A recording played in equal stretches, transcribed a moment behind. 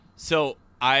So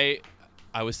I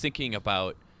was thinking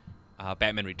about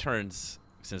Batman Returns,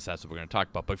 since that's what we're going to talk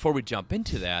about. But before we jump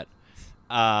into that,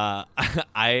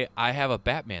 I have a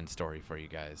Batman story for you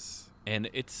guys, and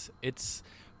it's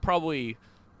probably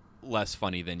less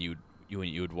funny than you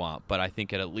would want, but I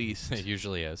think it at least It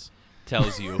usually is.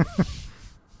 tells you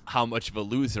how much of a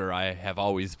loser I have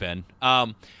always been.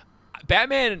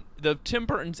 Batman, the Tim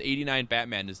Burton's '89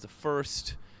 Batman is the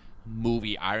first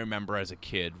movie I remember as a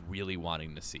kid really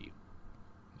wanting to see.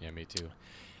 Yeah, me too.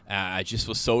 I just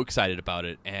was so excited about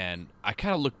it, and I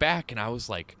kind of look back, and I was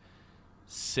like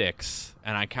 6,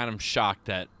 and I kind of shocked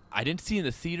that I didn't see it in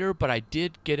the theater, but I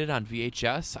did get it on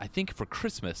VHS, I think for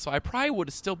Christmas, so I probably would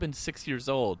have still been 6 years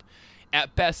old.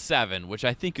 At best 7, which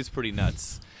I think is pretty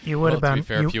nuts. You would have been. To be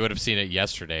fair, if you would have seen it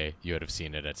yesterday, you would have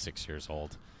seen it at 6 years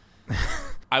old.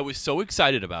 I was so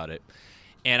excited about it,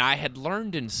 and I had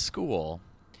learned in school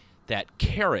that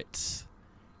carrots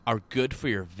are good for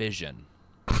your vision.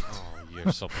 Oh,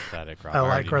 you're so pathetic, Rob. I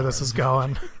like where this is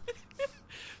going.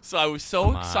 So I was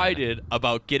so excited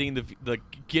about getting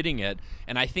getting it,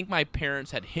 and I think my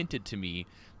parents had hinted to me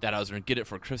that I was going to get it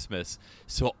for Christmas.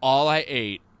 So all I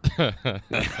ate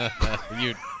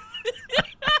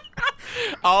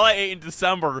all I ate in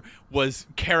December was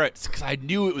carrots, because I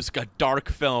knew it was a dark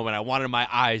film and I wanted my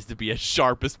eyes to be as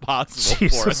sharp as possible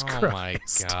Jesus for it.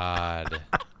 Christ. Oh my God.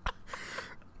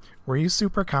 Were you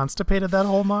super constipated that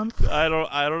whole month? I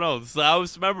don't know. So I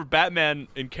always remember Batman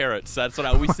and carrots. That's what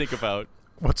I always think about.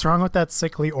 What's wrong with that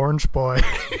sickly orange boy?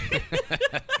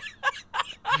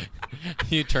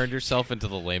 You turned yourself into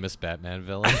the lamest Batman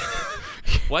villain.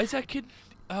 Why is that kid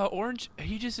orange?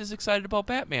 He just is excited about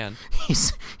Batman.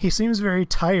 He seems very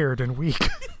tired and weak.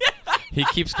 He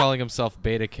keeps calling himself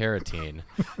Beta Carotene.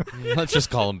 Let's just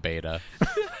call him Beta.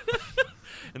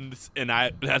 And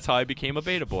that's how I became a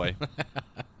beta boy.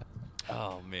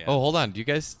 Oh, man. Oh, hold on. Do you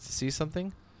guys see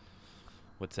something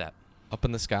What's that? up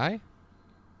in the sky?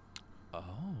 Oh,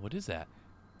 what is that?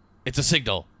 It's a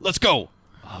signal. Let's go.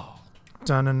 Oh.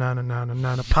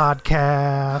 Dun-na-na-na-na-na-na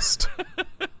podcast.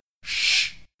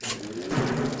 Shh.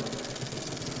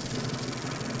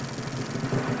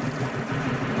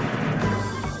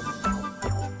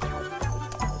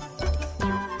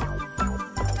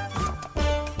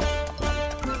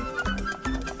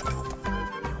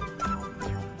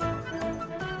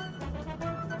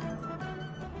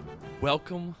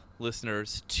 Welcome,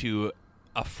 listeners, to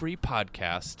a free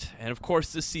podcast. And, of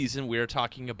course, this season we are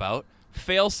talking about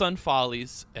Failson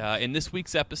Follies. In this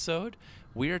week's episode,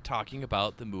 we are talking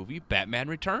about the movie Batman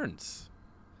Returns.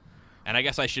 And I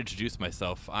guess I should introduce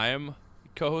myself. I am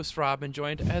co-host Rob, and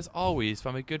joined, as always,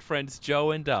 by my good friends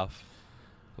Joe and Duff.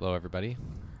 Hello, everybody.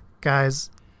 Guys,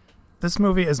 this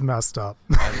movie is messed up.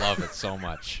 I love it so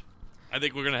much. I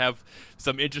think we're going to have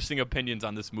some interesting opinions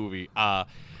on this movie.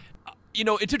 You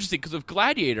know, it's interesting because with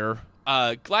Gladiator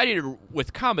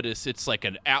with Commodus, it's like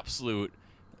an absolute,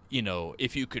 you know,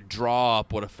 if you could draw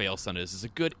up what a Failson is, it's a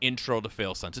good intro to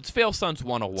Failsons. It's Failsons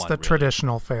 101. It's the really.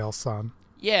 traditional Failson.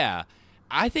 Yeah.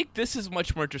 I think this is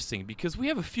much more interesting because we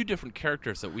have a few different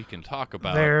characters that we can talk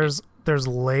about. There's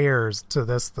layers to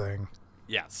this thing.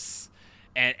 Yes.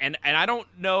 And I don't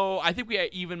know, I think we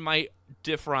even might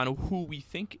differ on who we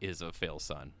think is a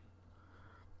Failson.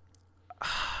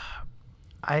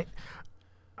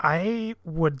 I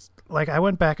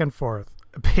went back and forth.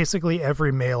 Basically,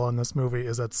 every male in this movie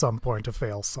is at some point a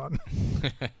Failson.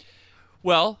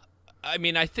 Well, I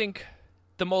mean, I think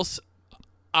the most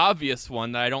obvious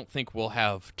one that I don't think we'll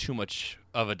have too much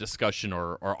of a discussion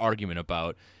or argument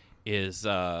about is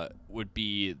would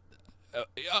be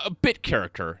a bit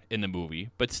character in the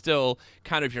movie, but still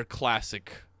kind of your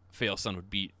classic Failson would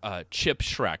be Chip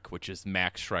Shrek, which is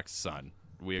Max Shrek's son.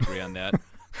 We agree on that?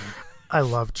 I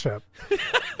love Chip.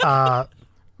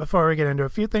 Before we get into a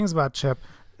few things about Chip,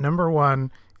 number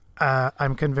one,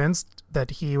 I'm convinced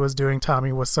that he was doing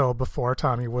Tommy Wiseau before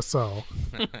Tommy Wiseau.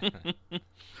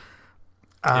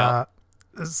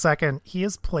 Second, he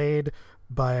is played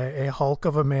by a hulk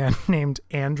of a man named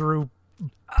Andrew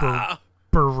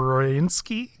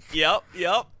Burinsky. Yep.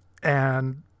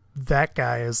 And that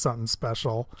guy is something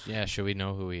special. Yeah, should we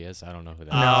know who he is? I don't know who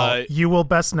that is. No, you will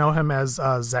best know him as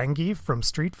Zangief from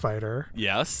Street Fighter.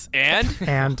 Yes, and?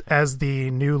 And as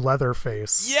the new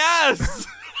Leatherface. Yes!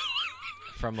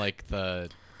 From like the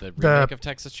remake of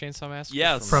Texas Chainsaw Massacre?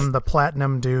 Yes. From the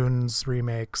Platinum Dunes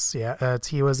remakes. Yeah,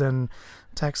 he was in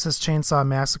Texas Chainsaw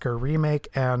Massacre Remake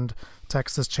and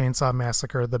Texas Chainsaw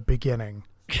Massacre The Beginning.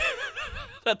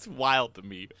 That's wild to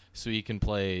me. So you can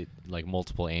play like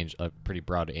multiple age, a pretty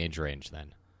broad age range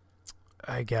then.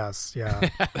 I guess, yeah.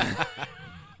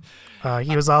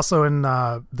 He was also in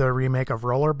the remake of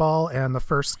Rollerball and the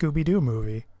first Scooby-Doo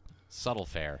movie. Subtle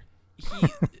fare.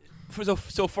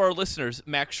 So for our listeners,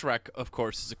 Max Schreck, of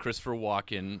course, is a Christopher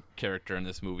Walken character in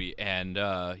this movie, and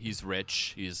he's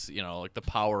rich. He's, like the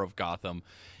power of Gotham,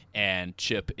 and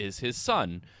Chip is his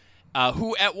son,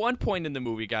 who at one point in the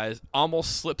movie, guys,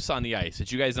 almost slips on the ice.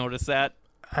 Did you guys notice that?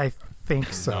 I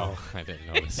think so. No, I didn't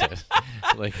notice it.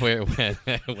 Like where?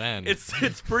 When?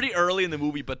 It's pretty early in the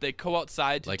movie, but they go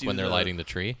outside to like do when they're lighting the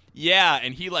tree. Yeah,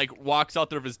 and he walks out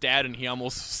there with his dad, and he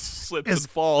almost slips and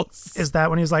falls. Is that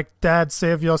when he's like, "Dad,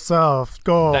 save yourself,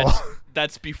 go"?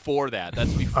 That's before that.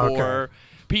 That's before. Okay.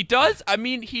 He does. I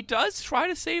mean, he does try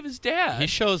to save his dad. He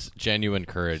shows genuine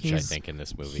courage, I think, in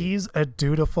this movie. He's a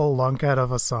dutiful lunkhead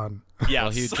of a son. Yes.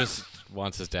 Well, he just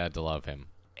wants his dad to love him.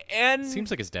 And seems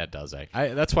like his dad does.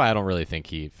 That's why I don't really think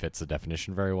he fits the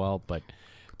definition very well. But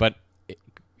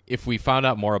if we found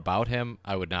out more about him,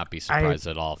 I would not be surprised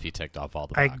at all if he ticked off all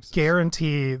the boxes. I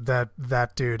guarantee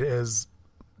that dude is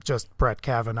just Brett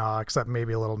Kavanaugh, except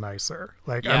maybe a little nicer.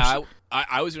 Like, yeah,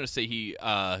 I was going to say he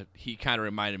kind of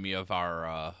reminded me of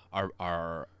our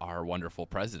wonderful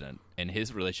president and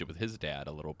his relationship with his dad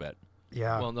a little bit.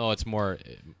 Yeah. Well, no, it's more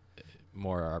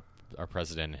our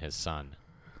president and his son.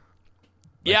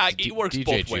 Like, yeah, it works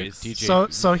both ways.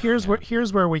 So here's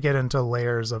where we get into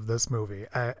layers of this movie.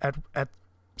 At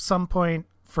some point,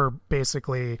 for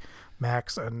basically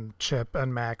Max and Chip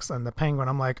and Max and the Penguin,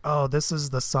 I'm like, oh, this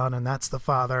is the son and that's the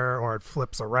father, or it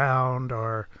flips around,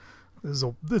 or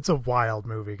it's a wild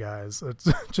movie, guys. It's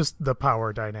just the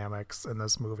power dynamics in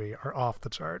this movie are off the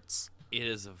charts. It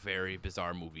is a very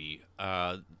bizarre movie.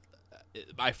 I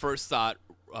first thought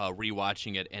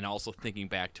rewatching it and also thinking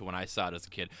back to when I saw it as a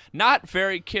kid. Not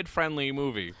very kid-friendly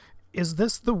movie. Is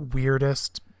this the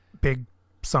weirdest big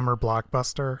summer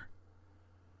blockbuster?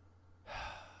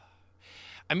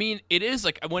 I mean, it is.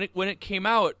 Like, when it came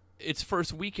out, its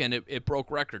first weekend, it broke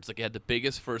records. Like, it had the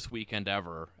biggest first weekend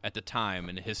ever at the time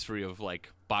in the history of,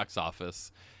 like, box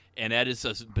office. And that is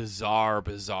a bizarre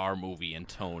movie in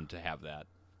tone to have that.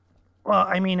 Well,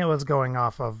 I mean, it was going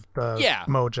off of the Yeah.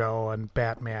 Mojo and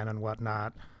Batman and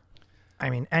whatnot. I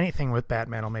mean, anything with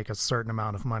Batman will make a certain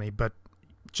amount of money, but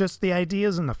just the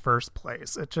ideas in the first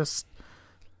place, it just...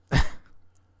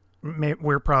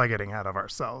 we're probably getting ahead of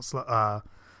ourselves.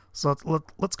 So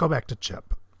let's go back to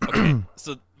Chip. Okay,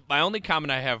 so my only comment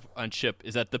I have on Chip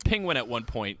is that the Penguin at one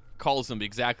point calls him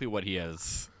exactly what he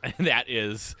is, and that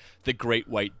is the Great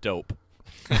White Dope.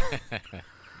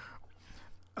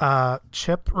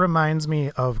 Chip reminds me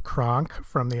of Kronk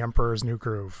from The Emperor's New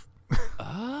Groove.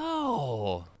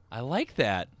 Oh, I like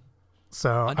that.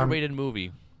 So underrated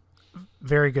movie.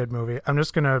 Very good movie. I'm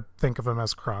just going to think of him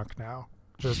as Kronk now.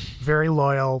 Just very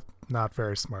loyal, not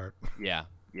very smart. Yeah.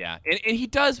 And he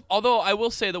does, although I will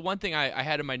say the one thing I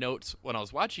had in my notes when I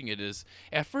was watching it is,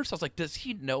 at first I was like, does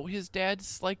he know his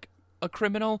dad's like a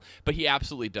criminal? But he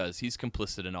absolutely does. He's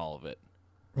complicit in all of it.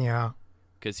 Yeah.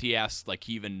 Because he asks, like,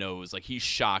 he even knows, like, he's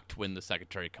shocked when the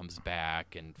secretary comes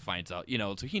back and finds out,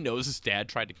 so he knows his dad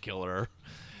tried to kill her.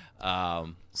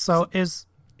 So is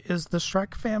the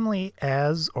Shrek family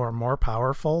as or more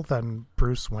powerful than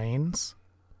Bruce Wayne's?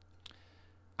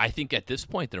 I think at this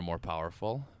point they're more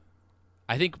powerful.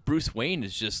 I think Bruce Wayne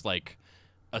is just, like,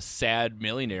 a sad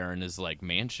millionaire in his, like,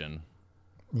 mansion.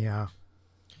 Yeah.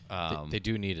 They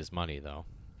do need his money, though.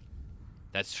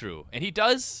 That's true. And he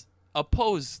does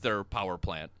oppose their power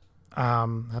plant.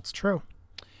 That's true.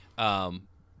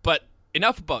 But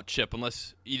enough about Chip,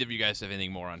 unless either of you guys have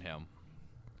anything more on him.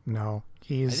 No,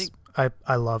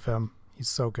 I love him. He's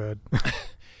so good.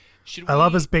 I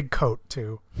love his big coat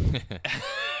too.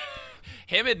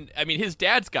 His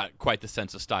dad's got quite the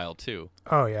sense of style too.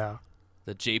 Oh yeah,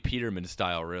 the J. Peterman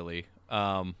style, really.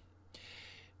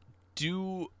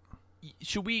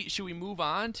 Should we move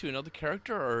on to another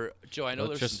character, or Joe? I know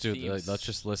let's there's some themes. Let's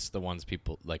just list the ones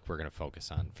people like we're gonna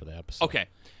focus on for the episode. Okay.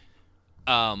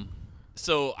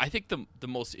 So I think the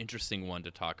most interesting one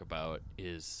to talk about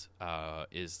is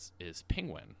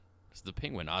Penguin. It's the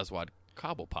Penguin, Oswald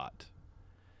Cobblepot.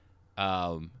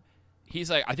 I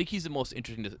think he's the most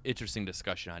interesting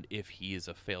discussion on if he is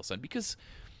a Failson, because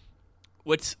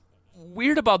what's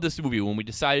weird about this movie when we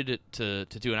decided to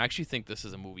do, and I actually think this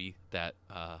is a movie that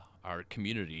our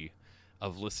community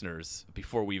of listeners,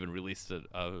 before we even released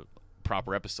a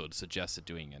proper episode, suggested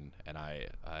doing, and I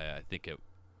think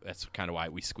that's kind of why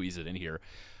we squeeze it in here.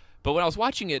 But when I was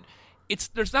watching it,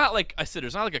 there's not like I said,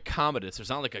 there's not like a Commodus, there's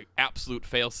not like an absolute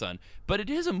Failson, but it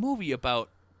is a movie about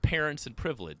parents and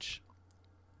privilege.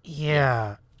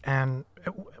 Yeah, and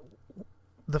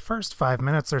the first 5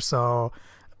 minutes or so,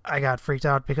 I got freaked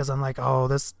out because I'm like, oh,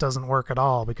 this doesn't work at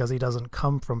all because he doesn't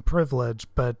come from privilege,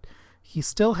 but he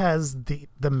still has the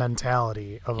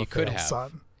mentality of a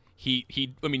Failson.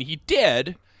 He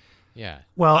did. Yeah.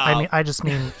 Well, I just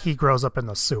mean he grows up in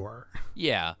the sewer.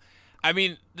 Yeah. I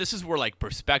mean, this is where like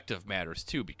perspective matters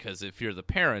too, because if you're the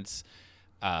parents,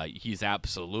 he's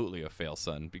absolutely a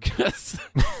Failson because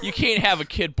you can't have a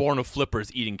kid born of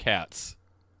flippers eating cats.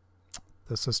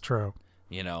 This is true.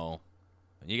 You know,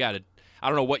 you got to. I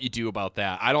don't know what you do about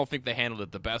that. I don't think they handled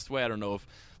it the best way. I don't know if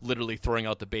literally throwing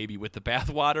out the baby with the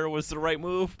bathwater was the right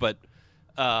move, but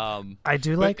I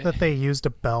do like that they used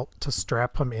a belt to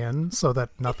strap him in so that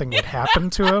nothing would happen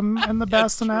to him in the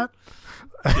bassinet.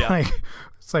 Yeah.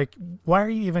 It's like, why are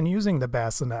you even using the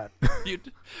bassinet?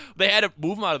 They had to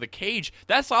move him out of the cage.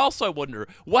 That's also, I wonder,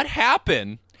 what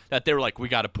happened that they were like, we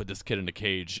got to put this kid in a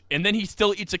cage, and then he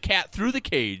still eats a cat through the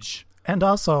cage. And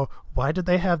also, why did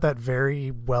they have that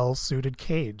very well-suited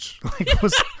cage? Like,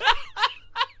 was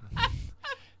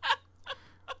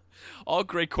all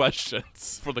great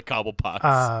questions for the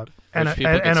Cobblepots. And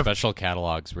people get special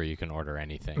catalogs where you can order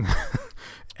anything.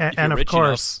 and of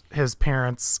course, his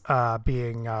parents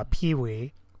being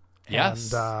Pee-wee.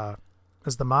 Yes. And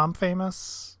is the mom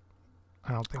famous?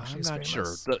 I don't think she's famous. I'm not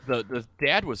sure. The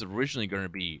dad was originally going to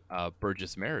be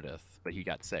Burgess Meredith, but he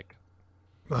got sick.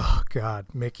 Oh, God.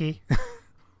 Mickey?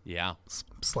 Yeah.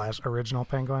 / original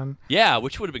Penguin? Yeah,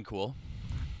 which would have been cool.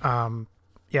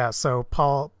 Yeah, so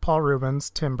Paul Rubens,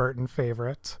 Tim Burton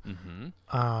favorite.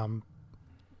 Mm-hmm.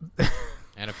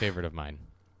 And a favorite of mine.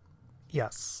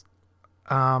 Yes.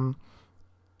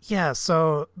 Yeah,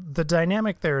 so the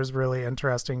dynamic there is really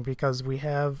interesting because we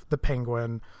have the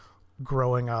Penguin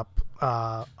growing up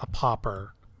a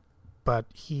pauper, but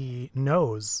he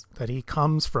knows that he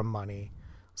comes from money.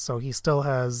 So he still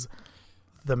has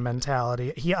the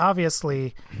mentality. He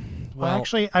obviously, he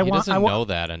doesn't know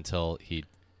that until he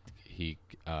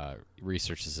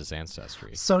researches his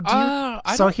ancestry. So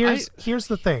here's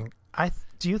the thing.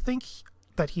 Do you think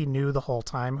that he knew the whole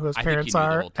time who his parents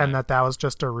are, and that was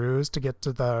just a ruse to get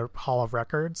to the Hall of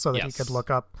Records so that he could look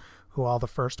up who all the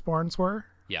firstborns were?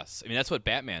 Yes, I mean that's what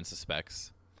Batman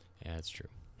suspects. Yeah, that's true.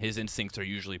 His instincts are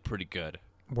usually pretty good.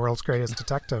 World's greatest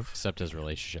detective, except his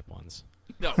relationship ones.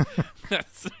 No,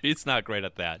 he's not great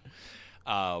at that.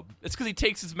 It's because he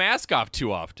takes his mask off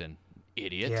too often.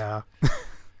 Idiot. Yeah.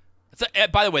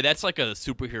 By the way, that's like a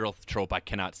superhero trope I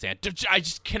cannot stand. I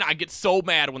just cannot. I get so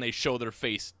mad when they show their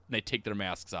face and they take their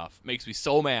masks off. It makes me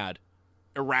so mad,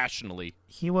 irrationally.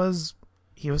 He was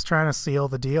trying to seal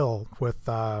the deal with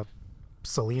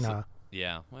Selena.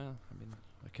 Yeah, well, I mean,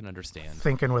 I can understand.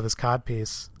 Thinking with his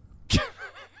codpiece.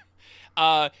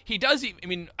 He does. I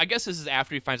mean, I guess this is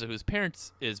after he finds out who his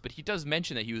parents is, but he does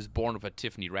mention that he was born with a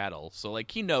Tiffany rattle. So, like,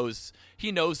 he knows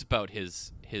about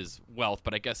his wealth,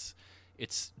 but I guess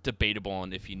it's debatable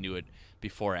on if he knew it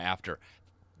before or after.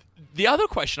 The other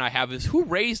question I have is, who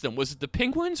raised them? Was it the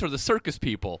Penguins or the circus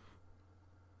people?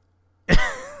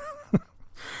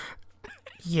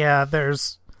 Yeah,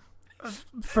 there's...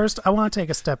 First, I want to take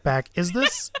a step back. Is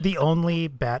this the only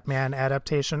Batman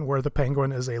adaptation where the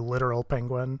Penguin is a literal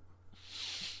penguin?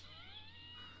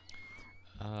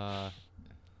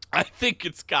 I think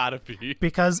it's gotta be,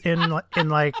 because in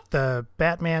like the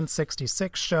Batman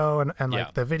 66 show and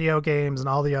like the video games and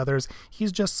all the others,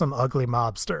 he's just some ugly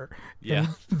mobster. Yeah.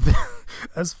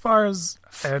 As far as,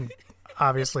 and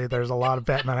obviously there's a lot of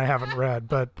Batman I haven't read,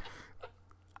 but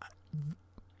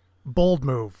bold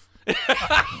move.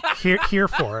 Here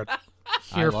for it.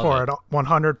 Here for it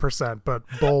 100%, but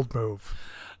bold move.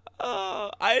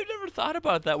 I've never thought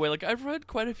about it that way. Like, I've read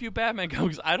quite a few Batman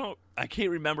comics. I can't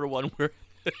remember one where.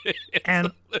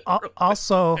 And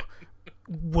also,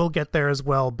 we'll get there as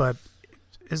well. But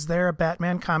is there a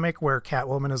Batman comic where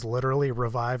Catwoman is literally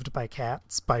revived by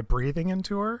cats by breathing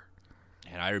into her?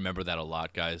 And I remember that a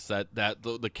lot, guys. That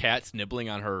the cats nibbling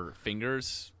on her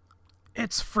fingers.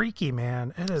 It's freaky,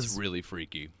 man. It's really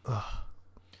freaky.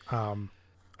 Okay.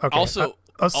 Also.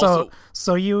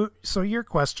 So your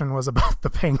question was about the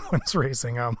Penguins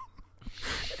raising them,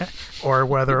 or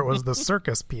whether it was the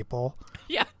circus people.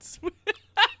 Yes.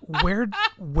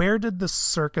 Where did the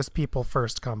circus people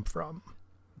first come from?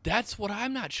 That's what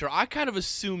I'm not sure. I kind of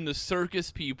assume the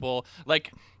circus people,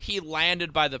 like, he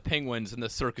landed by the Penguins and the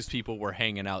circus people were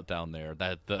hanging out down there.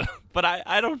 But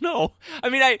I don't know. I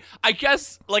mean, I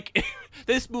guess, like,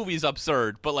 this movie's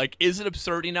absurd, but, like, is it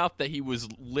absurd enough that he was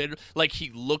like,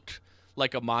 he looked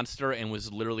like a monster and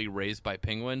was literally raised by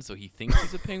penguins, so he thinks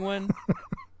he's a penguin? I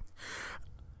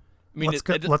mean,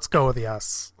 let's go with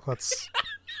yes. Let's.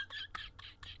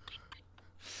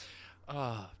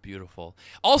 Ah, beautiful.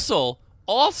 Also,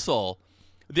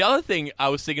 The other thing I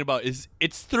was thinking about is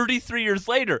it's 33 years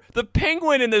later. The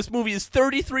Penguin in this movie is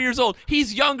 33 years old.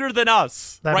 He's younger than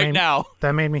us now.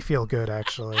 That made me feel good,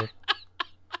 actually.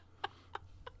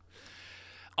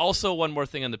 Also, one more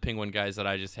thing on the Penguin, guys, that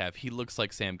I just have. He looks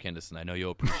like Sam Kinison. I know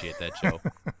you'll appreciate that, Joe.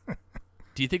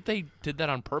 Do you think they did that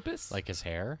on purpose? Like his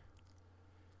hair?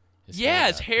 His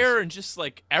hair and just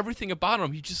like everything about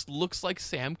him. He just looks like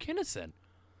Sam Kinison.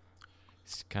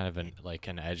 It's kind of an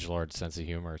edgelord sense of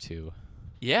humor, too.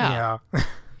 Yeah.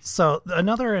 So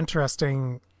another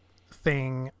interesting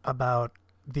thing about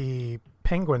the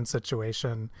Penguin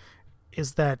situation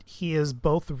is that he is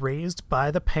both raised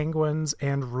by the Penguins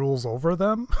and rules over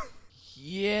them.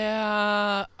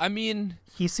 Yeah, I mean,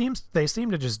 they seem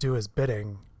to just do his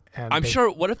bidding. And I'm sure.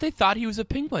 What if they thought he was a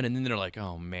penguin, and then they're like,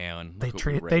 "Oh man, they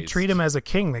treat him as a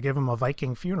king. They give him a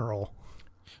Viking funeral."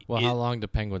 Well, how long do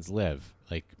penguins live?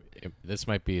 Like, this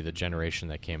might be the generation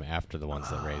that came after the ones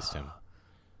that raised him.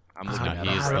 I'm looking at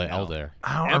it. He's the elder.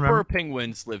 Emperor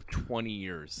penguins live 20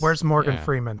 years. Where's Morgan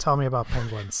Freeman? Tell me about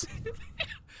penguins.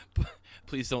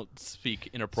 Please don't speak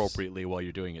inappropriately while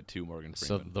you're doing it too, Morgan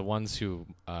Freeman. So the ones who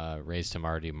raised him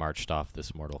already marched off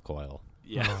this mortal coil.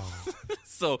 Yeah. Oh.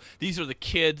 So these are the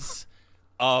kids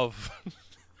of.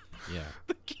 Yeah.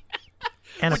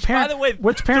 And by the way,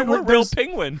 there were real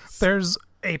penguins. There's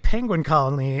a penguin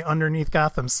colony underneath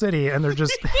Gotham City, and they're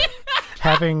just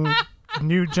having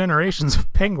new generations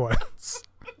of penguins.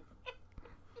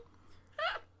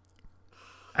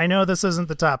 I know this isn't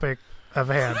the topic of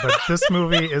hand, but this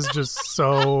movie is just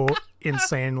so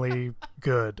insanely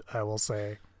good, I will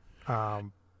say.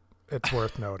 It's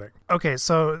worth noting. Okay,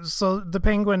 so the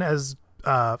penguin as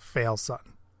Failson.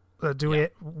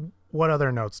 What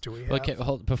other notes do we have? Okay,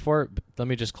 let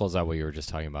me just close out what you were just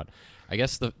talking about. I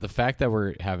guess the fact that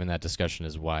we're having that discussion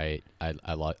is why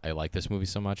I like this movie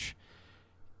so much.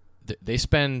 They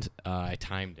spend I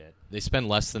timed it. They spend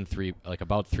less than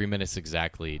about 3 minutes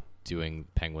exactly doing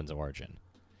Penguin's origin.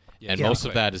 And most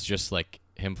of that is just like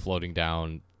him floating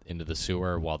down into the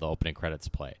sewer while the opening credits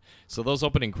play. So those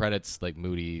opening credits, like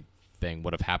Moody thing,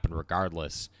 would have happened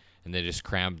regardless, and they just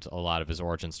crammed a lot of his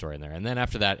origin story in there. And then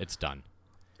after that, it's done.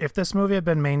 If this movie had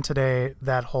been made today,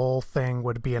 that whole thing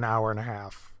would be an hour and a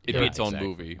half. It'd be its own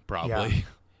movie, probably. Yeah.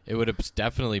 It would have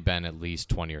definitely been at least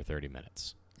 20 or 30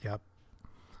 minutes. Yep.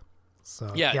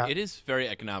 So yeah, it is very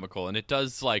economical, and it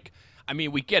does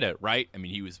we get it, right? I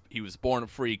mean, he was born a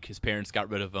freak. His parents got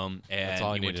rid of him, and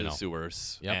he went to the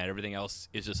sewers, and everything else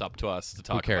is just up to us to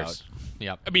talk about.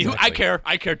 Yep. I mean, exactly.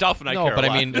 I care, Duff, and I care. No, but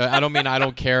I mean, I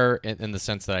don't care in the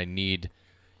sense that I need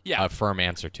a firm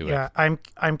answer to it. Yeah,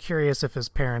 I'm curious if his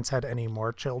parents had any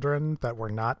more children that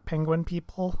were not penguin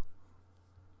people.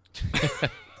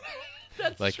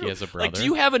 That's like true. He has a brother. Like, do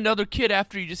you have another kid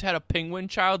after you just had a penguin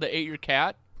child that ate your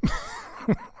cat?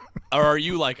 Or are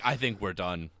you like, I think we're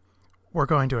done? We're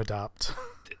going to adopt.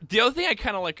 The other thing I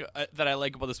kind of like that I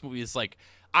like about this movie is like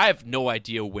I have no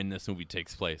idea when this movie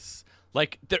takes place.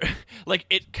 Like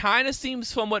it kind of seems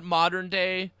somewhat modern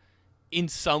day in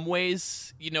some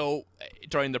ways,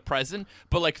 during the present,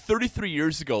 but like 33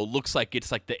 years ago looks like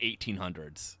it's like the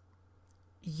 1800s.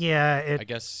 Yeah, I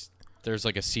guess there's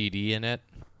like a CD in it,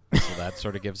 so that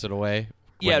sort of gives it away.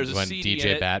 There's when a CD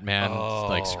DJ Batman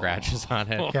like scratches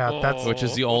on it. Yeah, which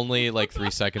is the only like 3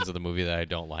 seconds of the movie that I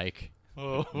don't like.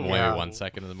 Maybe 1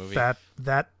 second of the movie.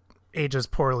 That ages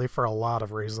poorly for a lot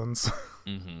of reasons.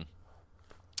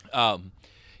 Mm-hmm.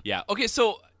 Yeah. Okay.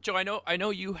 So, Joe, I know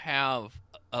you have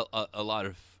a lot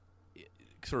of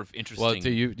sort of interesting. Well,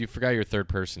 you forgot your third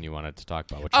person you wanted to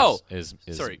talk about, which is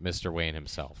Mr. Wayne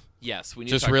himself. Yes, we need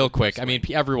just to talk real about quick. Bruce I mean,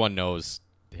 Wayne. everyone knows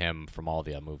him from all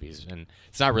the other movies, and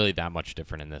it's not really that much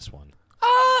different in this one.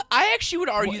 I actually would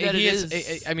argue that it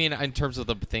is. I mean, in terms of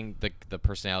the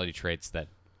personality traits that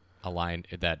align,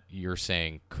 that you're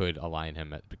saying could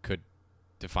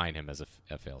define him as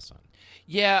a Failson.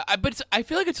 Yeah, but I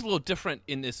feel like it's a little different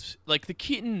in this. Like the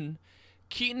Keaton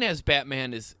as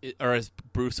Batman or as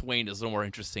Bruce Wayne is a little more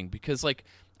interesting because like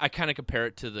I kind of compare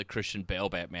it to the Christian Bale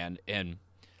Batman, and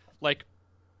like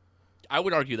I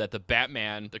would argue that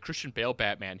the Christian Bale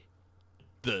Batman,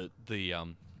 the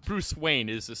Bruce Wayne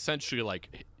is essentially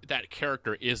like that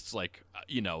character is like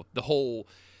the whole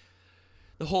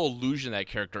illusion of that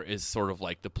character is sort of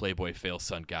like the playboy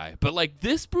Failson guy. But like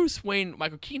this Bruce Wayne,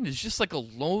 Michael Keaton, is just like a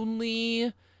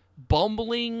lonely,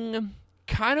 bumbling,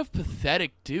 kind of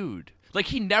pathetic dude. Like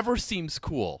he never seems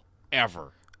cool,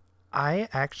 ever. I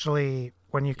actually,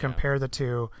 when you compare the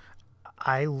two,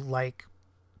 I like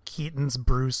Keaton's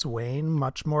Bruce Wayne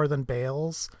much more than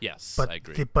Bale's. Yes, but I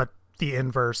agree. But the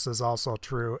inverse is also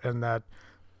true in that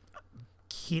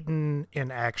Keaton in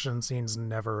action scenes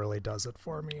never really does it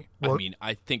for me. Well, I mean,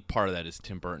 I think part of that is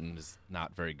Tim Burton is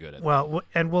not very good at that. well,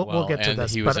 and we'll get to and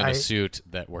this. he was but in a suit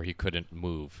where he couldn't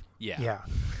move. Yeah.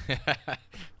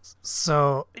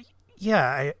 So,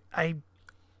 yeah, I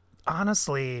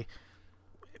honestly,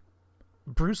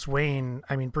 Bruce Wayne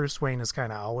is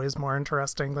kind of always more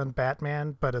interesting than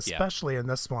Batman, but especially in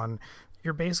this one,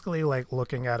 you're basically like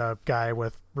looking at a guy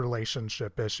with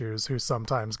relationship issues who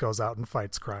sometimes goes out and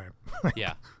fights crime.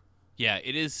 Yeah. Yeah,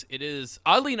 it is.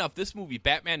 Oddly enough, this movie,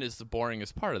 Batman is the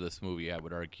boringest part of this movie, I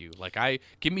would argue. Like,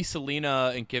 give me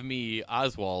Selina and give me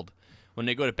Oswald. When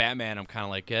they go to Batman, I'm kind of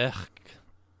like,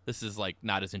 this is like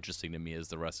not as interesting to me as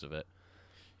the rest of it.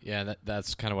 Yeah,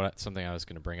 that's kind of something I was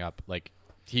going to bring up. Like,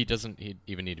 he doesn't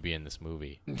even need to be in this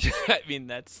movie. I mean,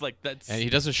 that's. And he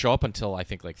doesn't show up until, I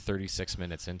think, like 36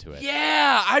 minutes into it.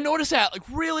 Yeah, I noticed that. Like,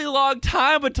 really long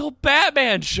time until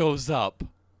Batman shows up.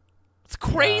 It's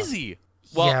crazy.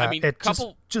 Well, yeah, I mean,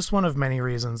 just one of many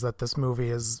reasons that this movie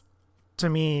is, to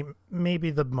me,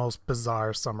 maybe the most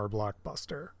bizarre summer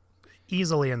blockbuster.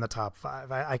 Easily in the top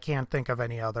 5. I can't think of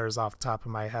any others off the top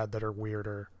of my head that are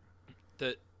weirder.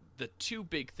 The two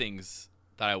big things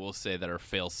that I will say that are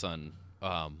Failson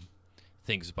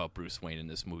things about Bruce Wayne in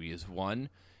this movie is, one,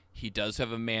 he does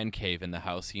have a man cave in the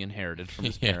house he inherited from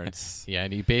his parents. Yeah,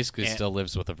 and he basically still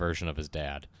lives with a version of his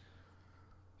dad.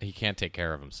 He can't take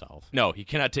care of himself. No, he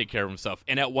cannot take care of himself.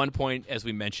 And at one point, as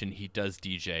we mentioned, he does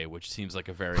DJ, which seems like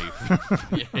a very...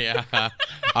 Yeah.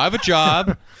 I have a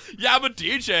job. Yeah, I'm a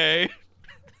DJ.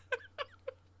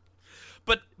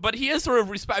 But he is sort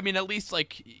of respect. I mean, at least,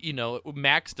 like, you know,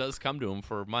 Max does come to him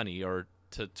for money or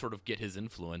to sort of get his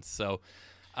influence. So,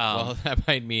 well, that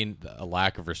might mean a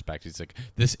lack of respect. He's like,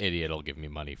 this idiot will give me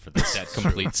money for this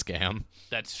complete scam.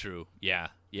 That's true. Yeah.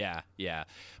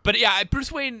 But yeah,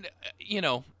 Bruce Wayne, you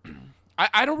know,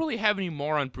 I don't really have any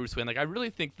more on Bruce Wayne. Like, I really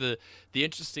think the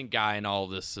interesting guy in all of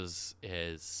this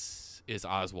is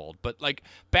Oswald. But like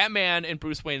Batman and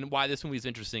Bruce Wayne, why this movie is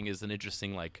interesting is an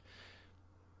interesting like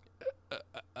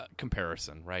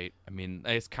comparison, right? I mean,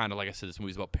 it's kind of like I said, this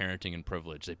movie's about parenting and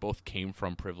privilege. They both came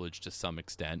from privilege to some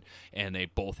extent, and they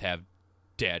both have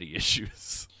daddy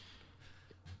issues.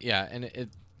 Yeah, and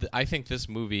I think this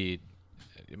movie,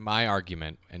 my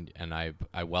argument, and I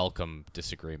welcome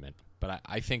disagreement, but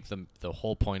I think the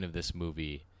whole point of this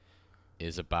movie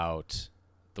is about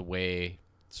the way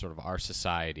sort of our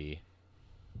society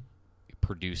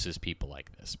produces people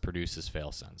like this, produces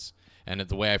Failsons. And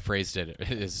the way I phrased it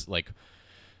is like,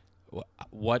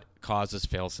 what causes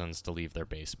Failsons to leave their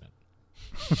basement?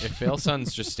 If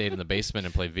Failsons just stayed in the basement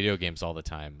and played video games all the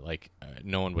time, like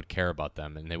no one would care about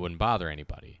them and they wouldn't bother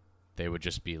anybody. They would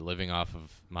just be living off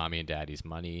of mommy and daddy's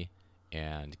money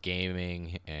and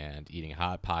gaming and eating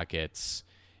Hot Pockets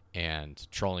and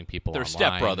trolling people They're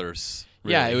online. stepbrothers.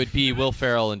 Really. Yeah, it would be Will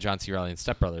Ferrell and John C. Reilly and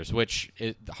stepbrothers, which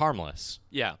is harmless.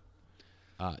 Yeah.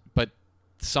 But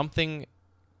something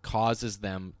causes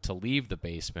them to leave the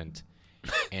basement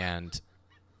and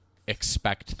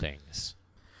expect things.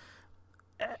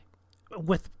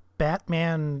 With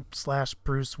Batman /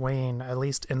 Bruce Wayne, at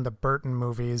least in the Burton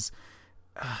movies,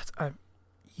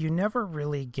 you never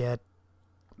really get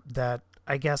that.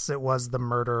 I guess it was the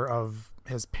murder of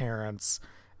his parents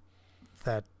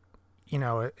that, you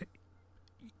know,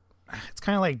 it's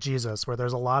kind of like Jesus, where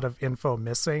there's a lot of info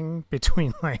missing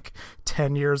between like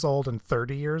 10 years old and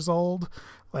 30 years old.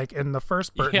 Like in the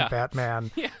first Burton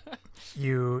Batman,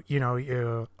 you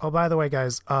oh, by the way,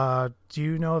 guys, do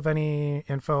you know of any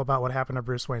info about what happened to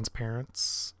Bruce Wayne's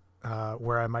parents,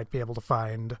 where I might be able to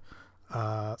find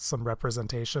some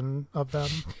representation of them?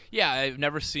 Yeah, I've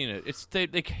never seen it. It's they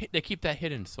keep that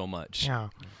hidden so much. Yeah.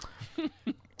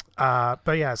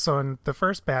 But yeah, so in the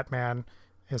first Batman,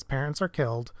 his parents are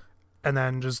killed, and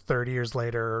then just 30 years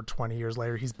later or 20 years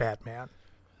later, he's Batman.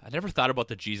 I never thought about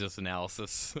the Jesus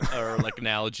analysis or like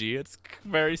analogy. It's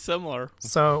very similar.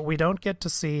 So we don't get to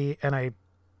see, and I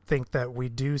think that we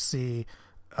do see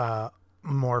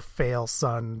more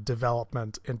Failson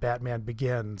development in Batman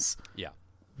Begins. Yeah.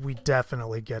 We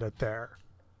definitely get it there.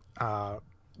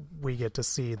 We get to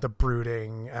see the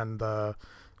brooding and the,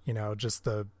 you know, just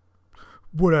the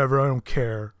whatever, I don't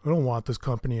care. I don't want this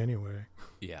company anyway.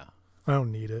 Yeah. I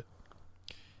don't need it.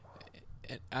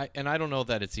 And I don't know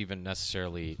that it's even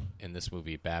necessarily in this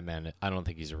movie, Batman. I don't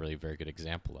think he's a really very good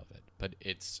example of it. But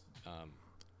it's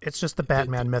just the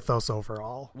Batman mythos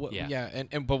overall.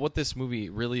 But what this movie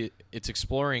really, it's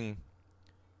exploring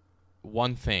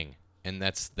one thing, and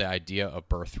that's the idea of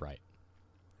birthright.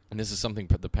 And this is something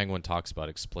the Penguin talks about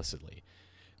explicitly.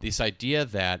 This idea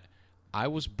that I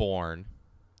was born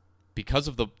because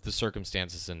of the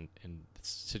circumstances and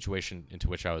situation into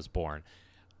which I was born,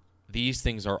 these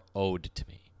things are owed to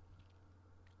me,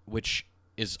 which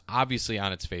is obviously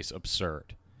on its face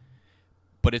absurd.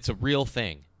 But it's a real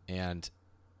thing, and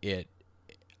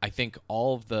I think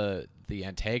all of the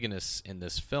antagonists in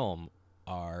this film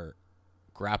are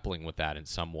grappling with that in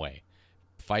some way,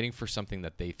 fighting for something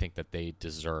that they think that they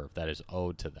deserve, that is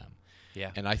owed to them.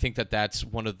 Yeah. And I think that that's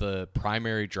one of the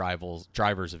primary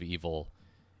drivers of evil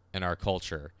in our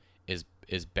culture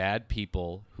is bad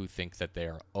people who think that they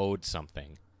are owed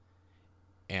something.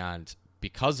 And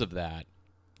because of that,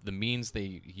 the means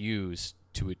they use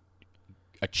to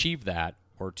achieve that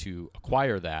or to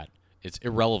acquire that is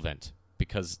irrelevant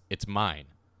because it's mine.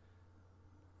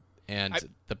 And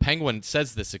the Penguin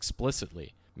says this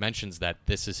explicitly, mentions that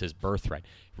this is his birthright,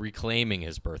 reclaiming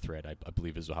his birthright, I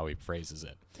believe is how he phrases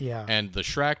it. Yeah. And the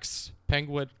Shreks,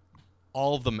 Penguin,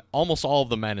 almost all of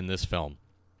the men in this film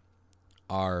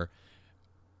are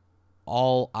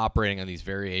all operating on these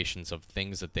variations of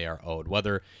things that they are owed,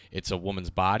 whether it's a woman's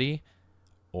body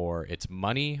or it's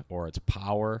money or it's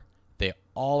power. They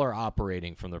all are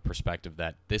operating from the perspective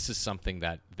that this is something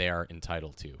that they are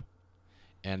entitled to.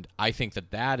 And I think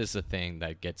that that is the thing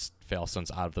that gets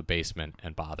Failsons out of the basement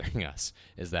and bothering us,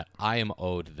 is that I am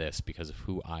owed this because of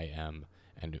who I am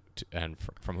and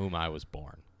from whom I was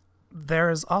born. There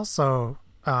is also,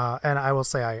 and I will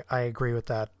say I agree with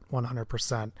that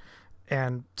 100%.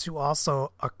 And to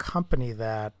also accompany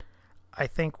that, I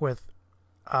think with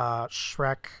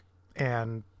Shrek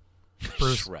and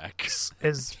Bruce Shrek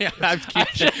is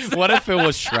what if it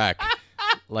was Shrek,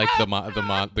 like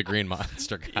the green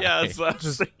monster guy? Yeah, that's what I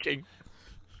was thinking.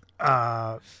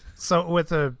 So with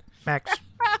the Max,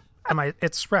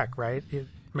 it's Shrek, right? You're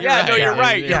right. You're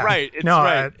right. It's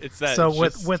right. It's that. So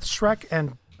it's with Shrek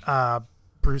and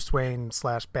Bruce Wayne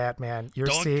 / Batman,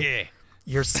 you're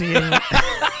seeing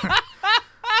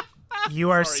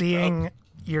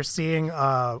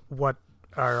what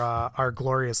our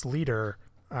glorious leader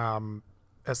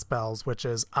espells, which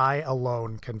is I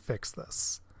alone can fix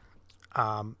this.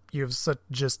 You have such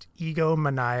just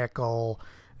egomaniacal,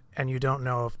 and you don't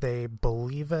know if they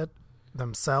believe it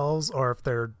themselves or if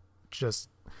they're just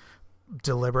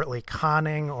deliberately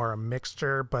conning or a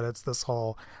mixture, but it's this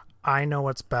whole I know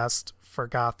what's best for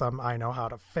Gotham. I know how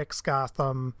to fix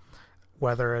Gotham,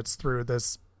 whether it's through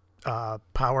this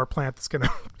power plant that's going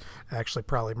to actually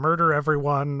probably murder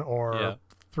everyone or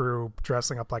through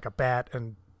dressing up like a bat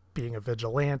and being a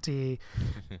vigilante.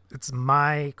 It's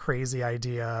my crazy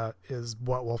idea is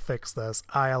what will fix this.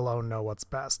 I alone know what's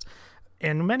best.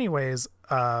 In many ways,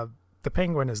 the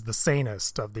Penguin is the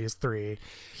sanest of these three.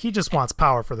 He just wants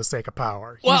power for the sake of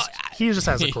power. He just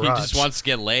has a grudge. He just wants to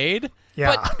get laid.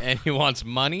 Yeah. And he wants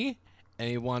money, and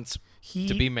he wants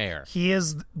to be mayor. He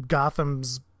is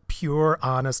Gotham's pure,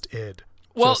 honest id.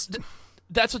 Well,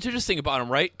 that's what's interesting about him,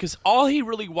 right? Because all he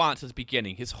really wants at the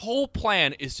beginning, his whole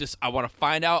plan is just, I want to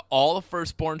find out all the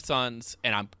firstborn sons,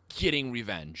 and I'm getting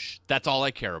revenge. That's all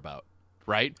I care about,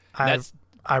 right? I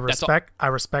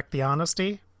respect the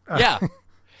honesty. Yeah.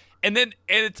 And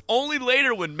it's only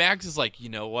later when Max is like, you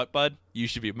know what, bud? You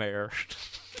should be mayor.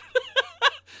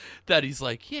 That he's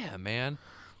like, yeah, man,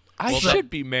 I should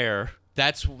be mayor.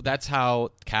 That's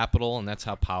how capital and that's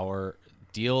how power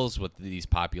deals with these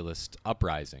populist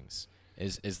uprisings.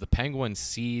 Is the Penguin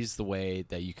sees the way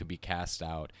that you could be cast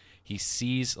out. He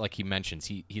sees, like he mentions,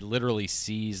 he literally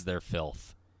sees their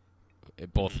filth,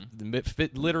 both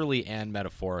literally and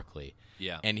metaphorically.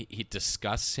 Yeah. And he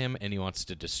disgusts him and he wants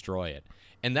to destroy it.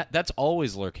 And that's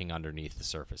always lurking underneath the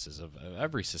surfaces of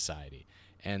every society.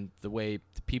 And the way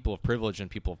the people of privilege and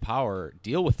people of power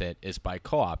deal with it is by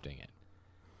co-opting it.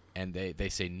 And they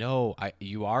say, no,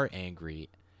 you are angry,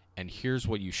 and here's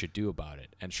what you should do about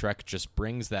it. And Shrek just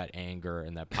brings that anger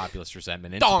and that populist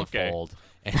resentment into the fold,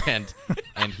 and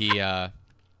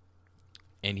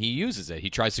he uses it.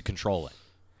 He tries to control it.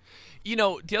 You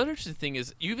know, the other interesting thing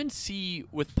is you even see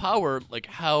with power, like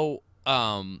how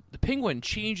the Penguin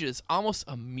changes almost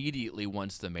immediately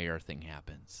once the mayor thing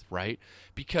happens, right?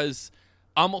 Because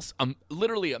almost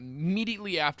literally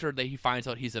immediately after that he finds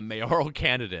out he's a mayoral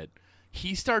candidate,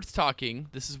 he starts talking.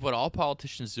 This is what all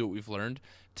politicians do, what we've learned.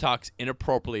 Talks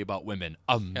inappropriately about women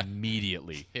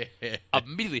immediately.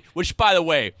 Immediately. Which, by the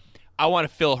way, I want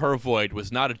to fill her void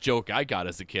was not a joke I got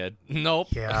as a kid. Nope.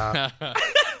 Yeah.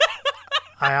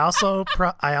 I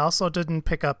also didn't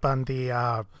pick up on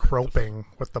the groping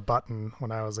with the button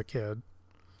when I was a kid.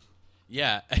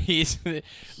 Yeah, he's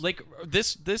like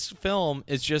this film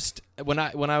is just when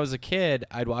I was a kid,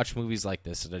 I'd watch movies like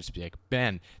this and I'd just be like,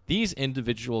 Ben, these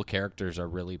individual characters are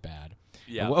really bad.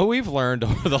 Yeah. What we've learned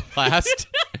over the last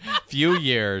few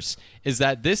years is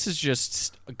that this is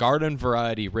just garden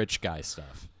variety rich guy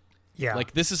stuff. Yeah.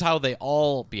 Like, this is how they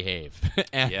all behave.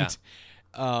 And Yeah.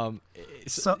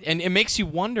 and it makes you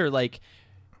wonder, like,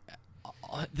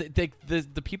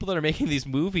 the people that are making these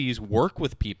movies work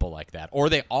with people like that, or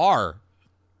they are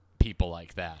people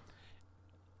like that.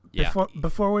 Yeah.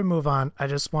 Before we move on, I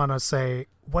just want to say,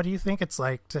 what do you think it's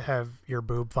like to have your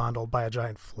boob fondled by a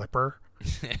giant flipper?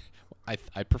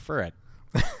 I prefer it.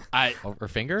 Over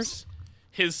fingers?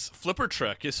 His flipper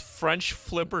trick, his French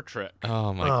flipper trick.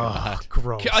 Oh my god.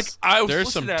 Gross. Like, I was There's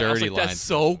listening some to that, I was dirty like, That's lines.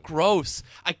 so gross.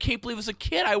 I can't believe as a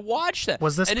kid I watched that.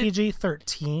 Was this And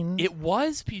PG-13? It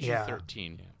was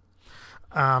PG-13.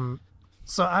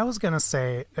 So I was going to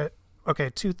say, okay,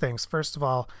 two things. First of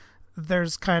all,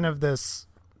 there's kind of this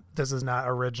is not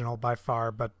original by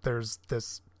far, but there's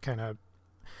this kind of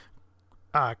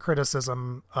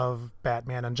criticism of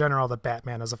Batman in general, that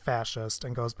Batman is a fascist,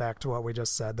 and goes back to what we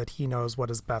just said, that he knows what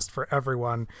is best for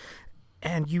everyone.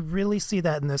 And you really see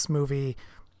that in this movie.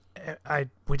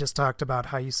 We just talked about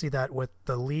how you see that with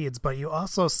the leads, but you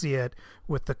also see it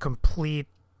with the complete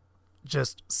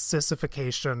just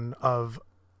sissification of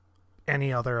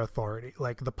any other authority,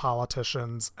 like the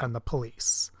politicians and the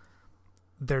police.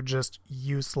 They're just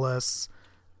useless,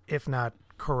 if not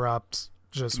corrupt,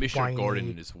 just Commissioner whiny.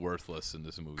 Gordon is worthless in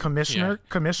this movie.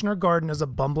 Commissioner Gordon is a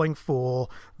bumbling fool.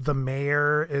 The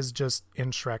mayor is just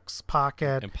in Shrek's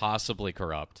pocket. Impossibly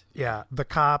corrupt. Yeah, the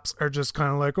cops are just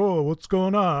kind of like, oh, what's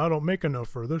going on? I don't make enough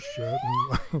for this shit.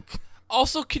 And like,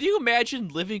 Also, can you imagine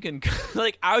living in,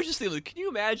 like, I was just thinking, can you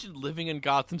imagine living in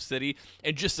Gotham City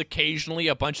and just occasionally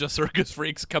a bunch of circus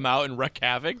freaks come out and wreak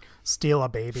havoc? steal a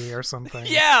baby or something.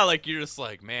 Yeah, like, you're just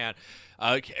like, man,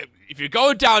 if you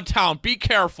go downtown, be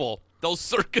careful. Those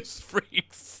circus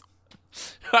freaks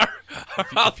are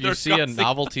out If you there see a causing-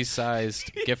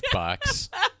 novelty-sized gift box,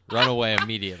 run away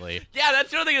immediately. Yeah,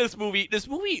 that's the other thing of this movie. This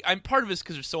movie, I'm part of it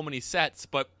because there's so many sets,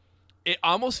 but it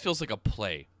almost feels like a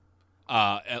play.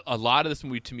 A lot of this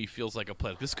movie to me feels like a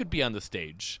play. This could be on the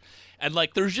stage. And,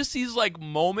 like, there's just these, like,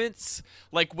 moments,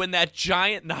 like, when that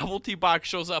giant novelty box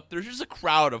shows up, there's just a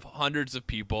crowd of hundreds of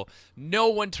people. No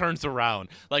one turns around.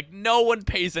 Like, no one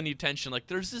pays any attention. Like,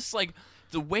 there's this, like,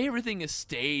 the way everything is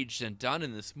staged and done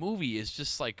in this movie is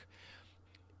just, like,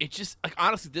 it just, like,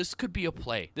 honestly, this could be a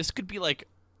play. This could be, like,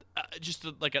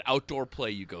 like an outdoor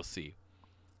play you go see.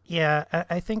 Yeah,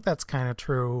 I think that's kind of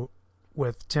true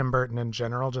with Tim Burton in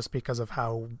general, just because of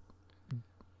how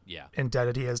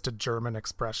indebted he is to German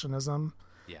expressionism.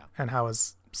 Yeah. And how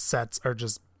his sets are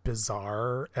just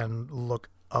bizarre and look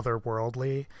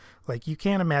otherworldly. Like, you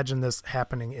can't imagine this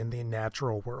happening in the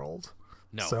natural world.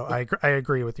 No. So I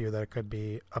agree with you that it could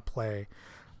be a play.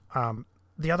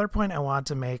 The other point I want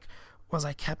to make was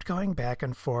I kept going back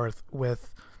and forth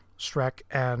with Shrek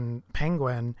and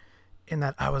Penguin, in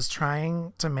that I was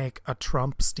trying to make a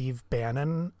Trump Steve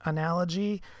Bannon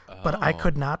analogy, but I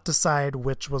could not decide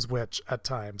which was which at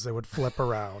times. It would flip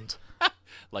around.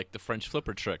 Like the French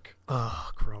flipper trick. Oh,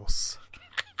 gross.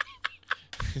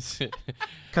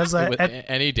 Because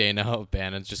Any day now,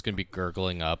 Bannon's just going to be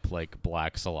gurgling up, like,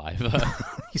 black saliva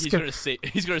He's gonna save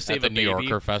at the a New baby.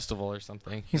 Yorker festival or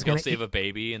something. He's gonna save a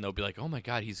baby, and they'll be like, "Oh my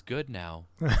God, he's good now."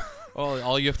 Well,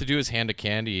 all you have to do is hand a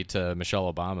candy to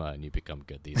Michelle Obama, and you become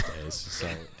good these days. So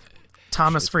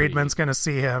Thomas It's pretty- Friedman's going to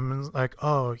see him and like,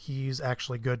 oh, he's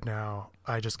actually good now.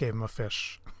 I just gave him a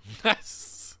fish.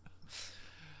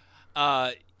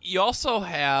 You also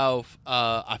have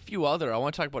a few other. I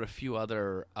want to talk about a few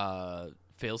other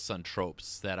Failson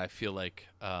tropes that I feel like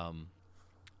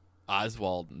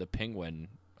Oswald and the Penguin,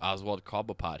 Oswald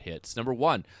Cobblepot hits. Number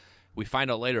one, we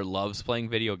find out later, loves playing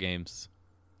video games.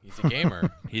 he's a gamer.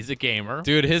 He's a gamer.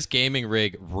 Dude, his gaming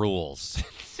rig rules.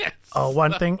 Oh,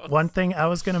 one thing I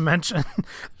was going to mention,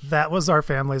 that was our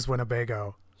family's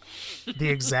Winnebago. The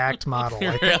exact model.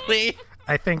 Really?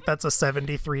 I think that's a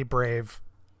 73 Brave.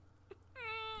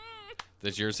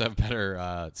 Does yours have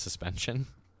better suspension?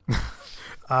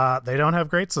 They don't have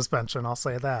great suspension, I'll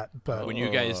say that. But When you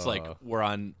guys were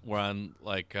on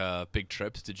like big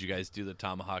trips, did you guys do the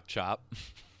tomahawk chop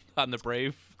on the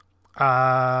Brave?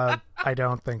 I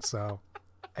don't think so.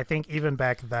 I think even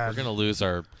back then, We're gonna lose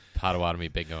our Potawatomi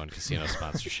Bingo and Casino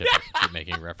sponsorship if we keep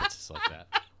making references like that.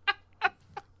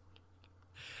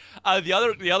 The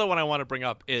other one I want to bring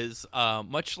up is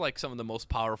much like some of the most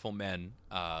powerful men.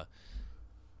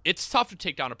 It's tough to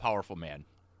take down a powerful man,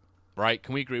 right?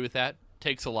 Can we agree with that?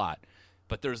 Takes a lot,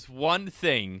 but there's one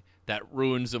thing that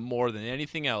ruins him more than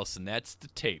anything else, and that's the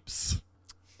tapes.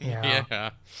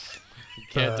 yeah.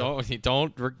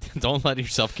 Don't let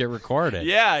yourself get recorded.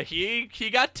 Yeah, he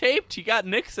got taped. He got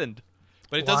Nixoned.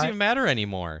 But it doesn't even matter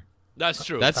anymore. That's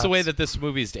true. That's the way that this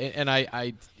movie's. And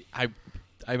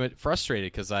I'm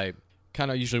frustrated because I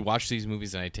kind of usually watch these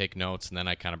movies and I take notes and then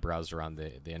I kind of browse around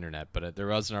the internet. But there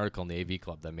was an article in the AV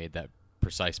Club that made that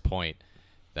precise point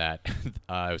that it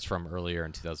was from earlier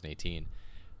in 2018.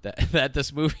 That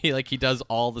this movie, like, he does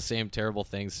all the same terrible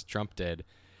things Trump did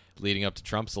leading up to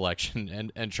Trump's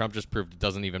election, and Trump just proved it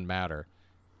doesn't even matter.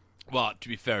 Well, to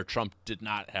be fair, Trump did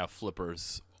not have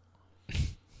flippers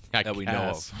that we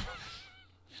know of.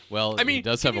 Well, I mean, he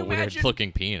does have a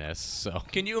weird-looking penis. So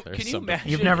can you imagine?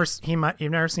 You've never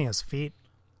seen his feet.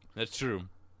 That's true.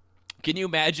 Can you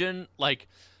imagine? Like,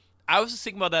 I was just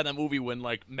thinking about that in that movie when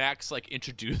like Max like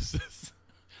introduces,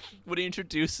 when he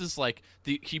introduces like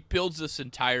he builds this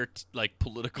entire like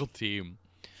political team.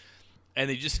 And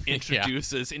he just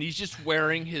introduces, and he's just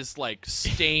wearing his, like,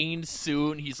 stained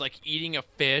suit, and he's, like, eating a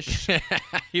fish.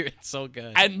 It's so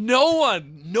good. And no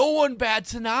one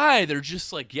bats an eye. They're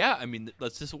just like, yeah, I mean,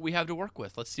 that's just what we have to work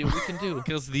with. Let's see what we can do.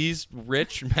 Because these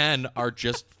rich men are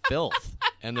just filth,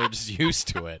 and they're just used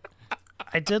to it.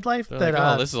 I did like they're that.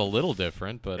 Like, this is a little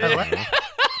different, but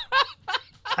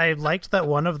I liked that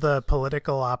one of the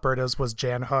political operatives was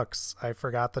Jan Hooks. I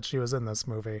forgot that she was in this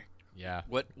movie. Yeah.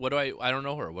 What do I don't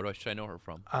know her. Should I know her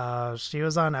from? She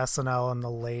was on SNL in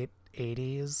the late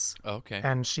 80s. Oh, okay.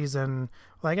 And she's in,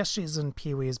 well, I guess she's in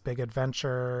Pee-wee's Big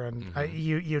Adventure, and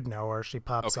you'd know her. She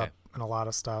pops up in a lot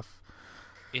of stuff.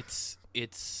 It's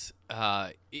like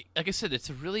I said,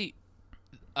 it's a really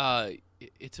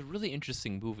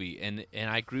interesting movie, and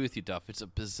I agree with you, Duff. It's a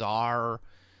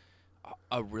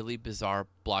really bizarre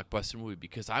blockbuster movie,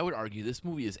 because I would argue this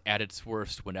movie is at its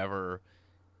worst whenever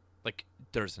like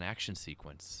there's an action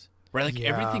sequence, right? Like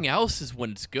everything else is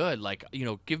when it's good. Like, you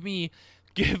know, give me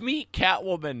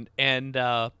Catwoman and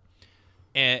the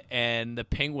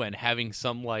Penguin having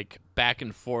some like back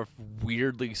and forth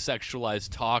weirdly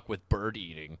sexualized talk with bird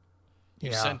eating.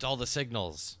 You sent all the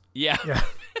signals. Yeah.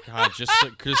 God, just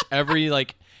every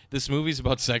like this movie's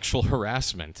about sexual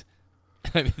harassment.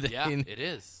 I mean, it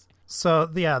is. So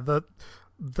the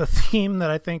theme that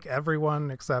I think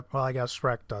everyone except, well, I guess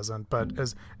Shrek doesn't, but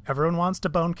is everyone wants to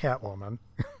bone Catwoman.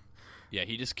 Yeah,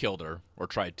 he just killed her, or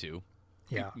tried to.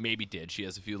 Yeah. Maybe did. She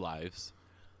has a few lives.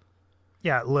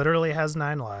 Yeah, literally has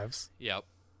 9 lives. Yep.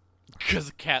 Because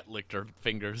a cat licked her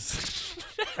fingers.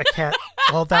 A cat.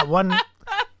 Well, that one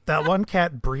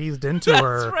cat breathed into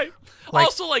her. That's right. Like,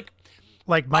 also, like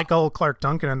Michael Clark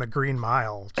Duncan in The Green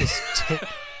Mile.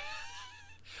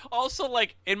 Also,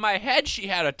 like, in my head, she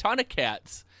had a ton of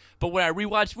cats. But when I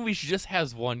rewatch movies, she just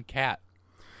has one cat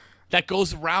that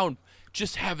goes around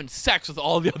just having sex with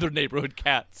all the other neighborhood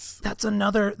cats. That's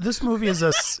another. This movie is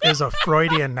a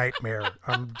Freudian nightmare.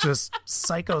 Just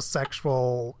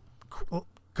psychosexual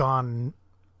gone.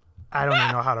 I don't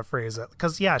even know how to phrase it.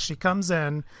 Because, yeah, she comes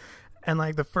in, and,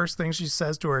 like, the first thing she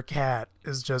says to her cat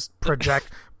is just project.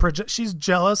 She's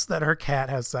jealous that her cat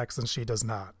has sex and she does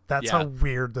not. That's how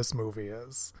weird this movie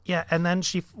is. Yeah, and then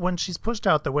when she's pushed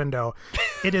out the window,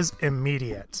 it is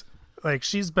immediate. Like,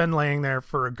 she's been laying there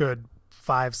for a good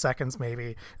 5 seconds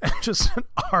maybe, and just an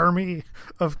army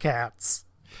of cats.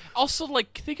 Also,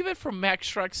 like, think of it from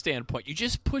Max Schreck's standpoint. You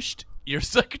just pushed your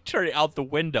secretary out the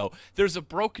window. There's a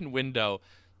broken window.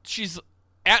 She's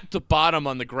at the bottom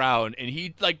on the ground, and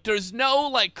he, like, there's no,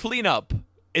 like, cleanup.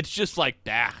 It's just like,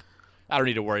 I don't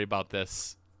need to worry about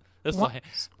this. That's one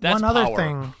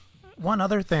power. One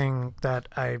other thing that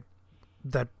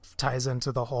ties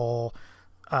into the whole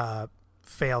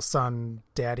Failson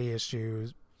daddy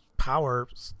issues power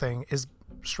thing is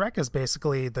Shrek is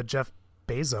basically the Jeff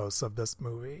Bezos of this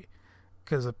movie,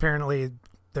 because apparently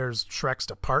there's Shrek's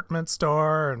department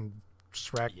store and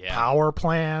Shrek power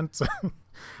plant.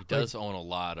 He does own a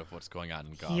lot of what's going on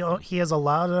in Gotham. He has a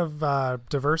lot of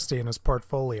diversity in his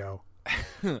portfolio.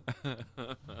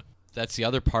 That's the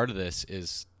other part of this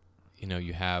is, you know,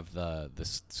 you have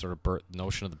this sort of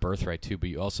notion of the birthright too, but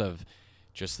you also have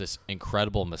just this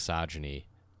incredible misogyny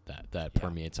that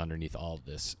permeates underneath all of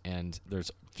this. And there's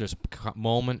just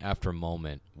moment after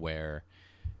moment where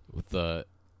the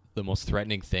most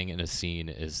threatening thing in a scene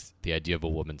is the idea of a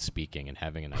woman speaking and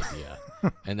having an idea.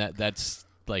 And that's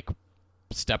like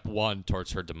step one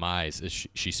towards her demise is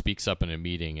she speaks up in a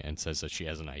meeting and says that she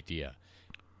has an idea.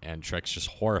 And Shrek's just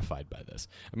horrified by this.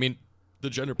 I mean, the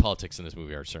gender politics in this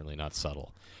movie are certainly not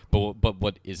subtle. But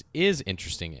what is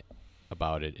interesting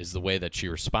about it is the way that she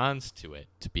responds to it,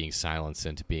 to being silenced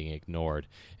and to being ignored,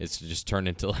 is to just turn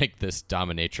into like this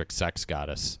dominatrix sex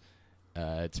goddess.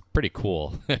 It's pretty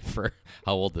cool for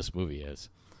how old this movie is.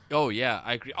 Oh, yeah,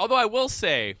 I agree. Although I will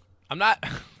say, I'm not...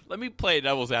 let me play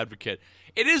devil's advocate.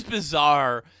 It is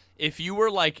bizarre if you were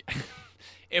like...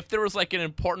 if there was like an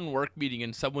important work meeting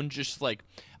and someone just like...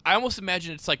 I almost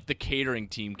imagine it's like the catering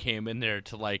team came in there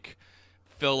to like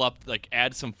fill up, like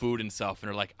add some food and stuff, and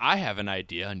they're like, I have an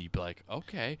idea, and you'd be like,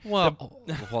 okay. Well,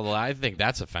 I think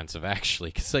that's offensive actually,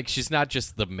 because like she's not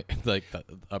just the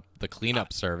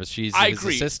cleanup service; she's his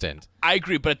assistant. I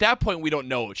agree, but at that point we don't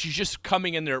know. She's just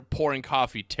coming in there pouring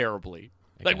coffee terribly.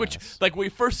 Like when we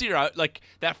first see her out, like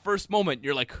that first moment,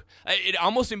 you're like, it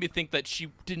almost made me think that she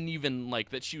didn't even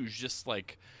like that she was just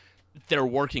like they're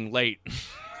working late,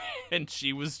 and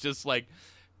she was just like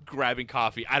grabbing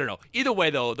coffee. I don't know. Either way,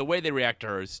 though, the way they react to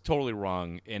her is totally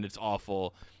wrong, and it's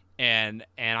awful. And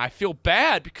I feel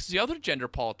bad because the other gender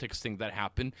politics thing that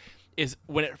happened is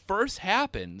when it first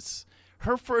happens,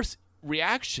 her first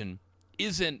reaction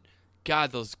isn't,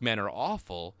 God, those men are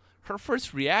awful. Her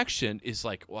first reaction is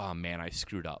like, oh, man, I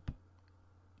screwed up.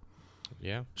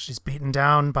 Yeah. She's beaten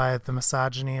down by the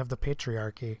misogyny of the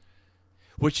patriarchy.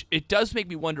 Which it does make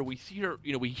me wonder. We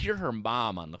hear her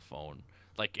mom on the phone.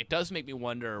 Like, it does make me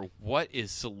wonder, what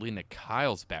is Selena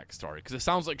Kyle's backstory? Because it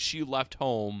sounds like she left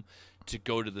home to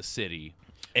go to the city.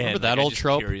 Remember And that old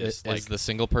trope curious, is the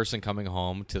single person coming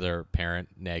home to their parent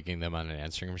nagging them on an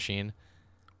answering machine?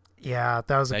 Yeah,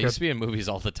 that was a that good. used to be in movies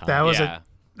all the time.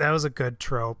 That was a good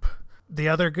trope. The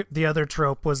other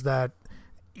trope was that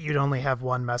you'd only have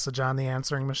one message on the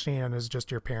answering machine, and it's just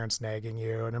your parents nagging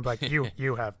you, and I'm like,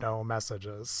 you have no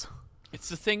messages. It's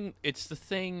the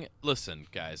thing. Listen,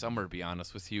 guys, I'm going to be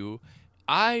honest with you.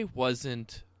 I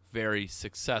wasn't very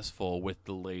successful with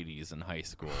the ladies in high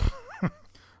school.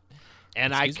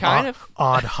 And I kind of...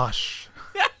 Odd hush.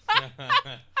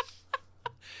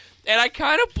 And I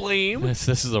kind of blame... This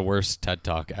is the worst TED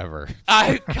Talk ever.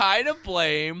 I kind of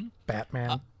blame...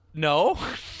 Batman. No.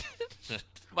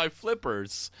 My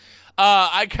flippers.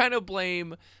 I kind of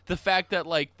blame the fact that,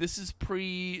 like, this is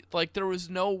there was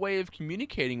no way of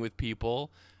communicating with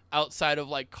people outside of,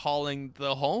 like, calling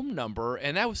the home number,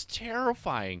 and that was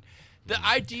terrifying. The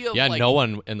idea of, like... no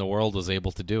one in the world was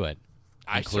able to do it,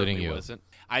 including you. Wasn't.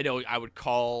 I know I would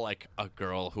call, like, a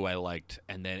girl who I liked,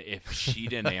 and then if she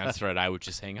didn't answer it, I would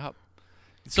just hang up.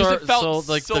 So, it felt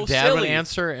like, so the dad silly. would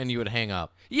answer, and you would hang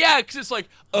up. Yeah, because it's like,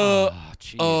 man.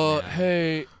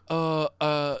 hey,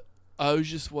 I was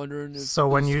just wondering if So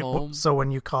when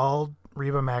home. you called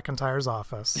Reba McEntire's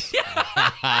office,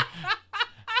 I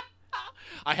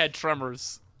had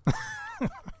tremors.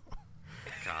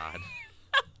 God.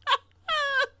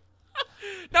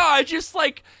 No, I just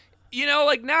like,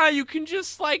 like now you can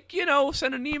just like,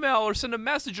 send an email or send a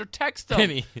message or text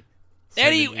them.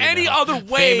 Any other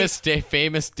way.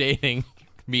 Famous dating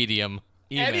medium.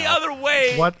 Email. Any other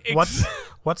way.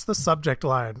 What's the subject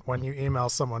line when you email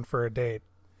someone for a date?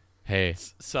 Hey.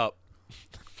 Sup?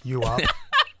 You up?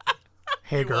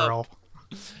 Hey, You girl.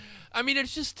 up? I mean,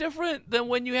 it's just different than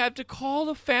when you have to call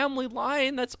the family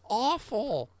line. That's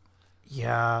awful.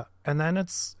 Yeah, and then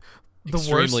it's the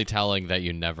Extremely worst. telling that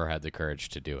you never had the courage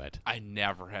to do it. I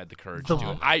never had the courage to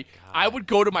do it. I would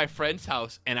go to my friend's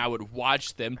house and I would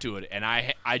watch them do it, and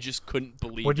I just couldn't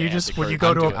believe. Would you they had just- the would you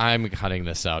courage go to to do it. I'm cutting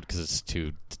this out because it's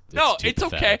too. No, too it's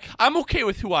okay. pathetic. I'm okay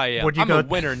with who I am. Would you I'm go- a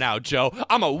winner now, Joe.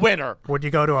 I'm a winner. Would you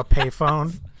go to a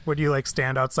payphone? Would you like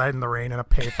stand outside in the rain in a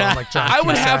payphone like John I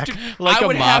would Cusack? have to. Like I a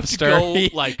would have to mobster.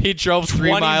 go like he drove 3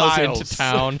 20 miles miles into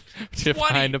town to 20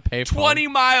 find a payphone. 20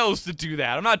 miles to do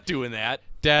that. I'm not doing that.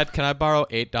 Dad, can I borrow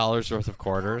 $8 worth of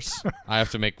quarters? I have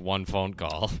to make one phone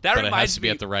call, but it has reminds to be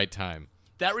me- at the right time.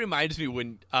 That reminds me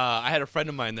when I had a friend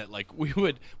of mine that like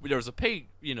there was a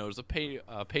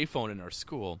payphone in our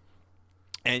school,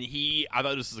 and I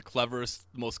thought this was the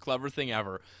most clever thing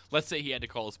ever. Let's say he had to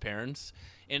call his parents,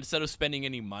 and instead of spending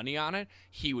any money on it,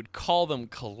 he would call them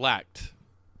collect.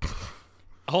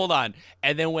 Hold on,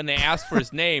 and then when they asked for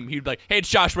his name, he'd be like, "Hey, it's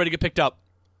Josh, ready to get picked up,"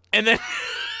 and then.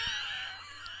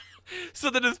 So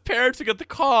then his parents would get the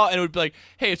call, and it would be like,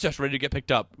 "Hey, it's just ready to get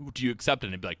picked up. Do you accept it?"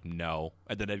 And he'd be like, "No."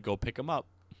 And then I'd go pick him up.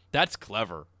 That's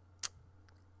clever.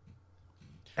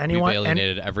 We've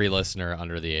alienated every listener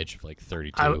under the age of like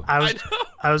 32.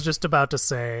 I was just about to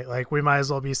say, like, we might as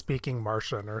well be speaking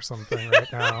Martian or something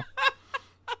right now.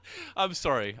 I'm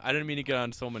sorry. I didn't mean to get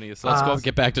on so many. Let's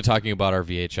get back to talking about our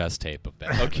VHS tape of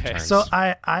that. Okay. So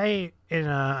I in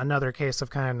another case of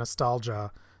kind of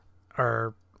nostalgia,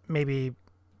 or maybe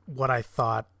what I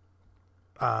thought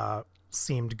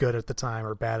seemed good at the time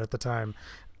or bad at the time,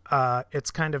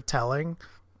 it's kind of telling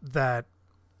that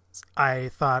I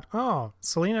thought, oh,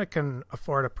 Selena can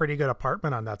afford a pretty good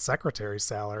apartment on that secretary's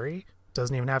salary.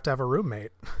 Doesn't even have to have a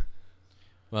roommate.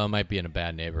 Well, it might be in a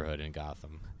bad neighborhood in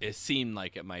Gotham. It seemed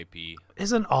like it might be.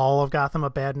 Isn't all of Gotham a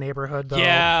bad neighborhood, though?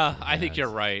 Yeah, I think you're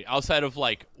right. Outside of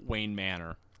like Wayne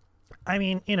Manor. I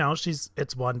mean,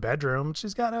 it's one bedroom.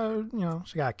 She's got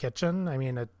a kitchen. I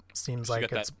mean, it seems like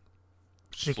it's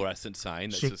fluorescent sign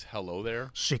that says hello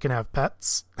there. She can have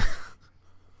pets.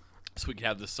 So we can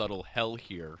have the subtle hell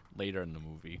here later in the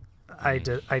movie. I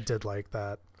did like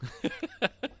that.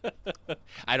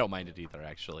 I don't mind it either,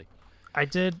 actually. I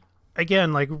did,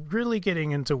 again, like really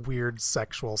getting into weird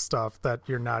sexual stuff that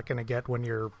you're not going to get when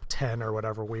you're 10 or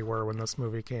whatever we were when this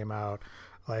movie came out.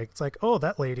 Like, it's like, oh,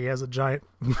 that lady has a giant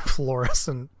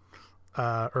fluorescent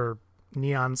or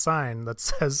neon sign that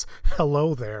says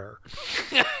hello there.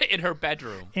 In her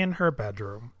bedroom. In her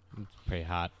bedroom. Pretty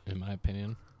hot, in my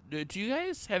opinion. Do you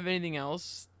guys have anything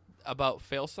else about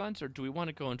Failsons, or do we want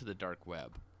to go into the dark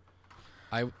web?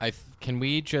 Can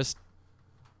we just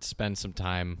spend some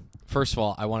time? First of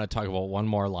all, I want to talk about one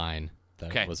more line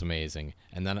that was amazing,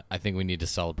 and then I think we need to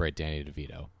celebrate Danny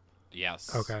DeVito.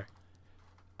 Yes. Okay.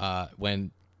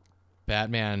 When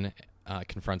Batman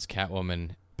confronts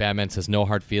Catwoman, Batman says no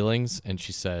hard feelings, and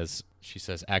she says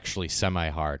actually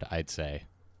semi-hard, I'd say.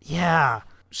 Yeah,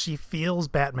 she feels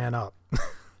Batman up.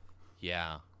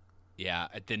 Yeah. Yeah,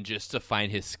 and then just to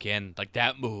find his skin, like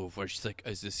that move where she's like,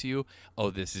 is this you?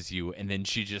 Oh, this is you. And then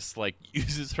she just like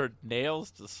uses her nails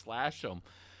to slash him.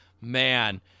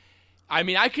 Man. I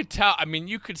mean, I could tell. I mean,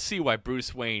 you could see why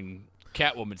Bruce Wayne,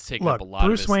 Catwoman's taking up a lot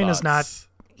Bruce of his Wayne thoughts. is not,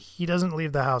 he doesn't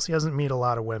leave the house. He doesn't meet a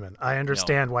lot of women. I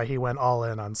understand why he went all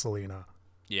in on Selena.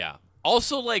 Yeah.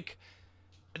 Also, like,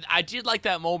 I did like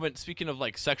that moment, speaking of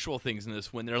like sexual things in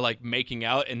this, when they're like making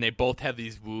out and they both have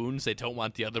these wounds they don't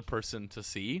want the other person to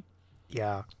see.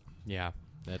 Yeah. Yeah,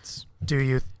 that's... Do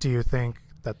you think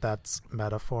that that's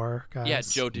metaphor, guys? Yeah,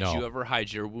 Joe, did you ever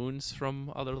hide your wounds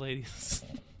from other ladies?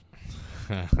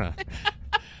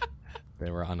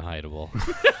 They were unhideable.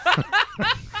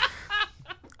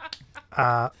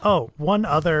 One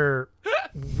other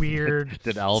weird...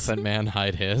 Did Elephant Man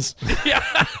hide his?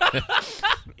 Yeah.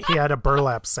 He had a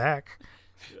burlap sack.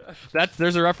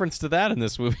 There's a reference to that in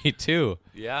this movie, too.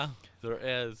 Yeah, there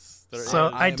is.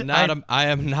 I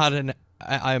am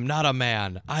not a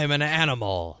man. I am an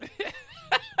animal.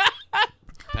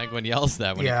 Penguin yells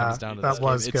that when he comes down to that this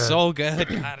was game. good. It's so good.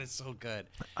 God, it's so good.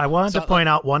 I wanted to point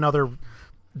out one other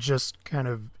just kind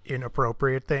of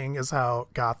inappropriate thing is how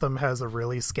Gotham has a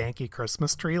really skanky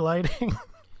Christmas tree lighting.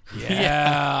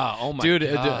 Yeah. Oh, my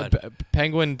God.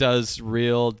 Penguin does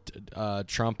real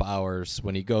Trump hours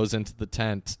when he goes into the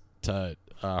tent to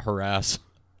harass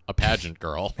a pageant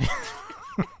girl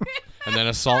and then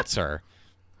assaults her.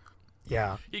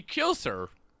 Yeah. He kills her.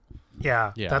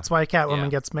 Yeah. That's why Catwoman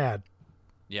gets mad.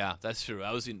 Yeah, that's true.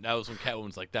 That was when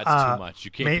Catwoman's like, "That's too much.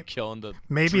 You can't be killing the."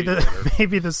 Maybe this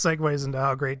segues into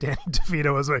how great Danny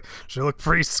DeVito was. Like, she looked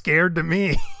pretty scared to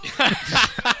me.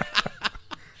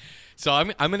 So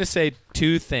I'm going to say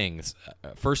two things.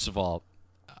 First of all,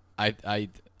 I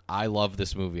love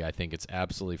this movie. I think it's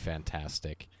absolutely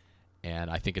fantastic, and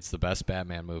I think it's the best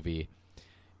Batman movie.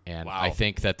 And I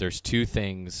think that there's two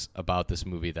things about this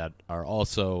movie that are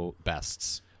also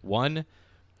bests. One,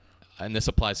 and this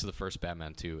applies to the first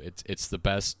Batman too, it's the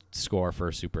best score for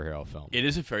a superhero film. It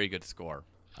is a very good score.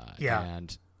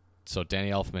 And so Danny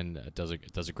Elfman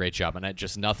does a great job,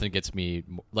 and nothing gets me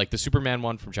like the Superman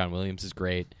one from John Williams is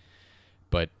great,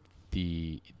 but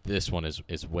this one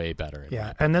is way better.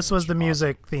 Yeah, and this was the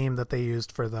music theme that they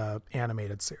used for the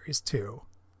animated series too,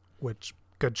 which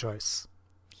good choice.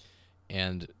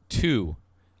 And two,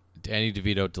 Danny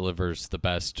DeVito delivers the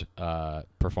best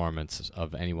performance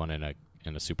of anyone in a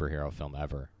superhero film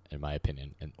ever, in my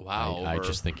opinion. And I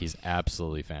just think he's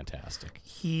absolutely fantastic.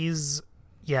 He is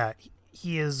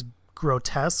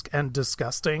grotesque and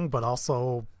disgusting, but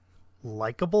also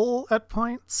likable at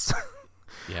points.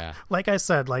 Yeah. Like I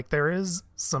said, like there is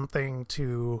something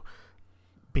to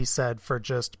be said for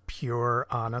just pure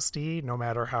honesty, no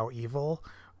matter how evil.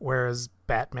 Whereas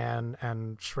Batman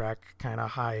and Shrek kind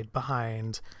of hide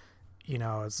behind,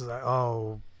 it's like,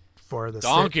 for the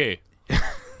donkey.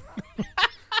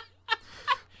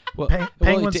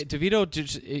 DeVito,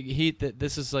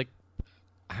 this is like,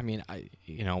 I mean,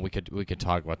 we could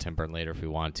talk about Tim Burton later if we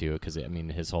want to, because I mean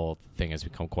his whole thing has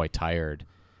become quite tired,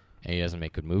 and he doesn't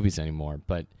make good movies anymore.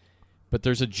 But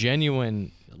there's a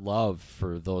genuine love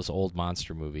for those old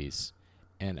monster movies.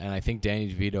 And I think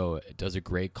Danny DeVito does a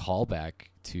great callback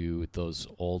to those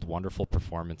old wonderful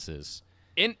performances.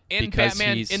 In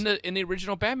Batman in the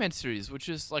original Batman series, which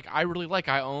is like I really like.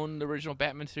 I own the original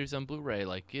Batman series on Blu-ray.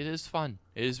 Like it is fun.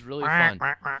 It is really fun.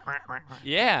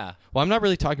 Yeah. Well, I'm not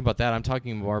really talking about that. I'm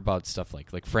talking more about stuff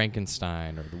like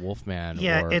Frankenstein or the Wolfman.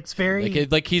 Yeah, or, it's very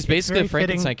like he's basically a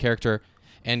Frankenstein fitting character,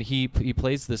 and he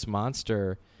plays this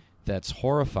monster that's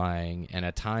horrifying and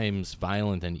at times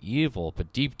violent and evil,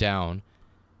 but deep down,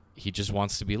 he just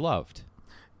wants to be loved.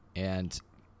 And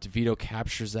DeVito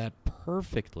captures that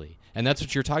perfectly. And that's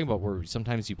what you're talking about, where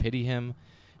sometimes you pity him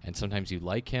and sometimes you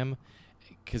like him,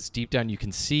 because deep down you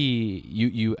can see,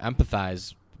 you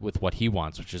empathize with what he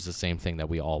wants, which is the same thing that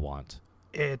we all want.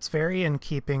 It's very in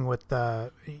keeping with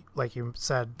the, like you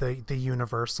said, the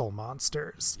universal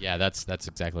monsters. Yeah, that's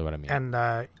exactly what I mean.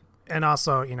 And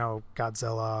also,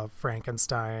 Godzilla,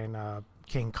 Frankenstein,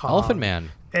 King Kong. Elephant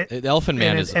Man. Elephant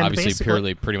Man is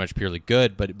obviously pretty much purely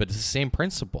good, but it's the same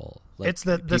principle. Like, it's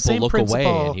the people same look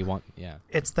principle. Away and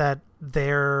It's that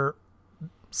their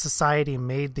society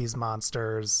made these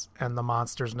monsters, and the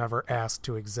monsters never asked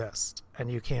to exist,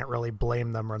 and you can't really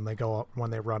blame them when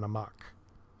they run amok.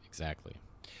 Exactly.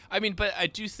 I mean, but I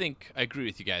do think I agree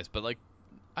with you guys, but like,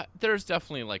 there's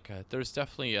definitely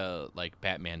a like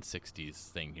Batman '60s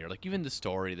thing here. Like even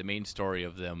the main story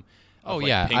of them.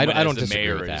 I don't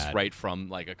disagree with that. Is right from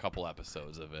like a couple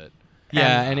episodes of it.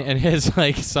 Yeah, and his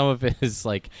like some of his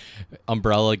like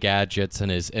umbrella gadgets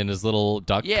and his little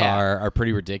duck car are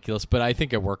pretty ridiculous, but I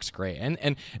think it works great.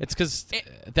 And it's because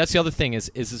that's the other thing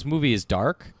is this movie is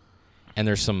dark, and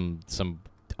there's some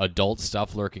adult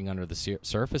stuff lurking under the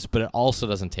surface, but it also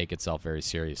doesn't take itself very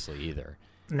seriously either.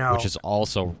 No, which is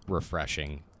also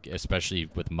refreshing, especially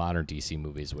with modern DC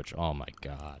movies. Which, oh my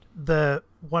god,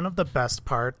 one of the best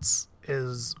parts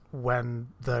is when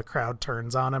the crowd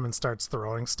turns on him and starts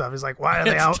throwing stuff. He's like, "Why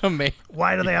do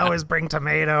they always bring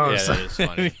tomatoes?" Yeah, that is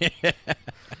funny.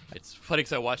 It's funny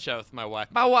because I watched that with my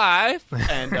wife,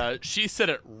 and she said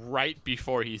it right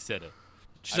before he said it.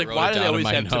 She's like, "Why do they always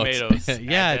have tomatoes?"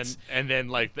 Yeah, and then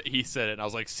like he said it, and I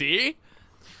was like, "See,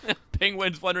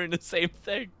 Penguin's wondering the same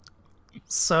thing."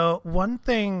 So one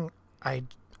thing I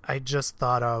just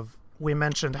thought of, we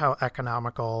mentioned how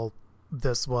economical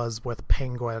this was with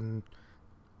Penguin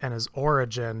and his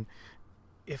origin.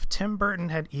 If Tim Burton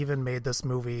had even made this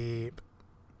movie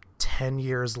 10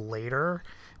 years later,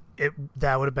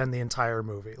 that would have been the entire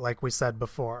movie, like we said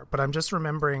before. But I'm just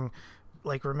remembering,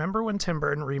 remember when Tim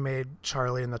Burton remade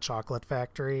Charlie and the Chocolate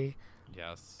Factory?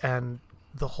 Yes. And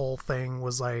the whole thing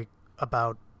was like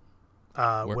about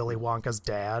Willy Wonka's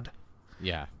dad.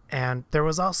 Yeah. And there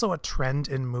was also a trend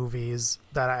in movies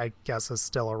that I guess is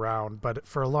still around, but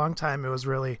for a long time it was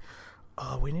really,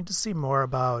 we need to see more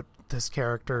about this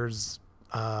character's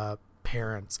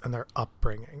parents and their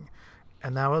upbringing.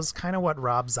 And that was kind of what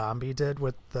Rob Zombie did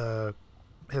with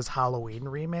his Halloween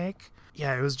remake.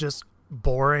 Yeah, it was just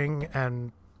boring,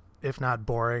 and if not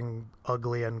boring,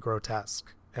 ugly and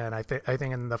grotesque. And I think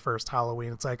in the first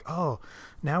Halloween, it's like, oh,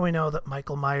 now we know that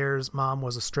Michael Myers' mom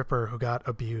was a stripper who got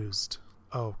abused.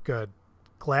 Oh, good.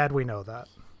 Glad we know that.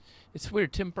 It's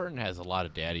weird. Tim Burton has a lot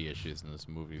of daddy issues in his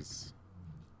movies.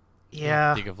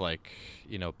 Yeah. Think of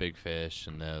Big Fish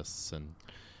and this, and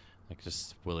like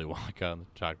just Willy Wonka and the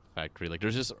Chocolate Factory. Like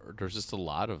there's just a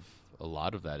lot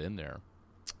of that in there.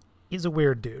 He's a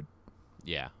weird dude.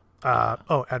 Yeah.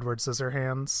 Edward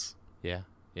Scissorhands. Yeah.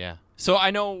 Yeah. So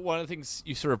I know one of the things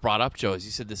you sort of brought up, Joe, is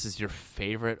you said this is your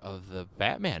favorite of the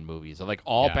Batman movies, of like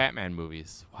all Batman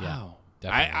movies. Wow. Yeah,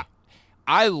 definitely.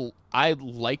 I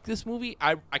like this movie.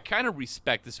 I kind of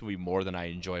respect this movie more than I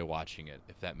enjoy watching it,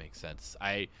 if that makes sense.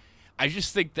 I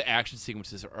just think the action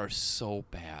sequences are so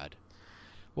bad.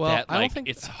 Well, that, I don't think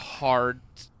it's hard.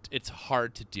 It's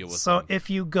hard to deal with. So them. if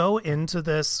you go into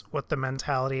this with the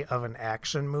mentality of an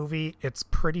action movie, it's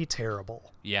pretty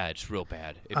terrible. Yeah, it's real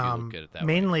bad if you look at it that way.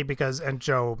 Mainly because, and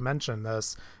Joe mentioned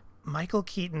this, Michael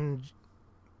Keaton,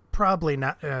 probably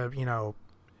not,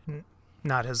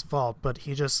 not his fault, but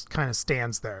he just kind of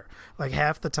stands there. Like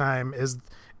half the time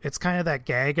it's kind of that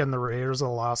gag in the Raiders of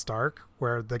the Lost Ark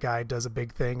where the guy does a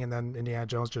big thing and then Indiana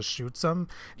Jones just shoots him.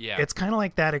 Yeah. It's kind of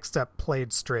like that, except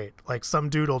played straight. Like some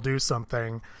dude will do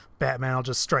something, Batman will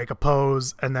just strike a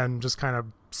pose and then just kind of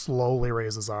slowly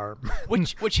raise his arm.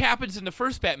 which happens in the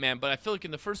first Batman, but I feel like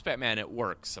in the first Batman it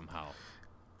works somehow.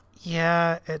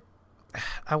 Yeah,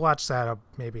 I watched that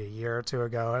maybe a year or two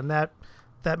ago, and that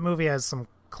movie has some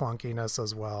clunkiness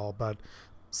as well. But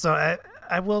so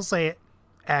I will say,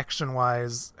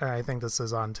 action-wise, I think this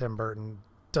is on Tim Burton,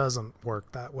 doesn't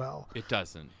work that well. It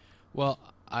doesn't. Well,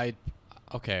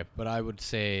 but I would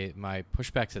say my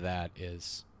pushback to that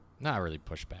is not really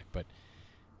pushback, but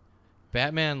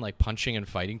Batman like punching and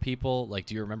fighting people. Like,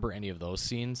 do you remember any of those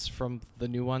scenes from the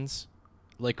new ones?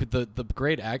 Like the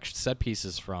great action set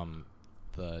pieces from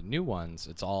the new ones,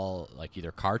 it's all like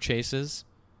either car chases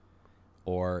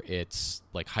or its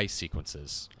like heist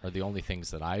sequences are the only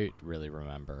things that I really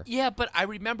remember. Yeah, but I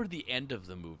remember the end of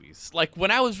the movies. Like,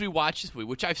 when I was rewatching this movie,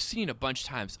 which I've seen a bunch of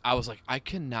times, I was like, I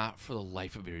cannot for the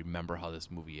life of me remember how this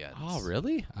movie ends. Oh,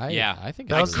 really? I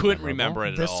think I it was couldn't memorable. remember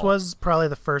it at This all. was probably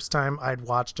the first time I'd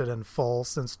watched it in full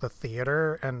since the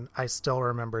theater, and I still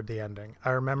remembered the ending.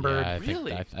 I remembered. Yeah,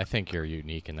 Really? I think you're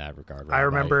unique in that regard. I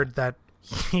Rob. remembered that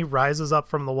he rises up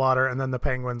from the water, and then the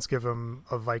penguins give him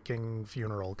a Viking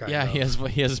funeral. Yeah, he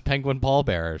has penguin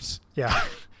pallbearers. Yeah.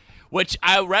 Which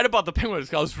I read about the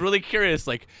penguins 'cause I was really curious.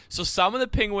 Like, so some of the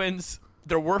penguins,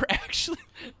 there were actually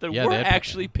they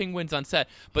had penguins on set,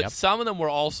 but Yep. some of them were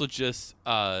also just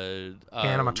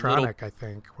Animatronic, I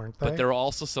think, weren't they? But there were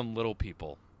also some little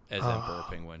people as emperor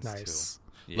penguins nice.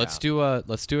 too. Yeah.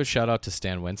 Let's do a shout out to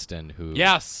Stan Winston, who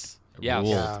Yes. ruled.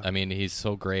 Yeah. I mean, he's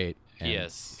so great. And,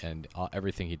 Yes. and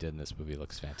everything he did in this movie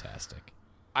looks fantastic.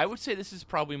 I would say this is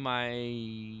probably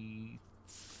my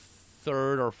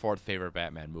third or fourth favorite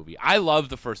Batman movie. I love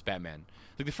the first Batman.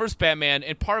 Like, the first Batman,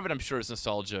 and part of it I'm sure is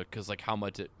nostalgia because like how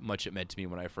much it meant to me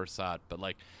when I first saw it. But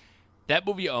like, that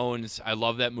movie owns. I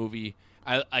love that movie.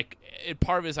 I like it.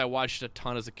 Part of it is I watched a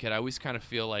ton as a kid. I always kind of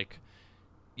feel like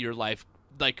your life,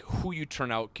 like who you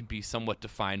turn out, can be somewhat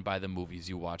defined by the movies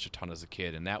you watch a ton as a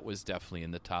kid, and that was definitely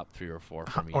in the top 3 or 4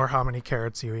 for me. Or how many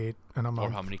carrots you eat in a month.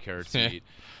 Or how many carrots you eat.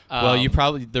 Well,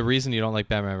 the reason you don't like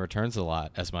Batman Returns a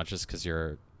lot as much is because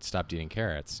you're stopped eating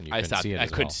carrots and you couldn't see it I as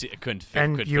couldn't well. see. I couldn't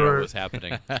And figure out what was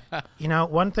happening. You know,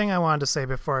 one thing I wanted to say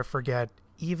before I forget,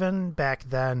 even back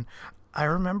then, I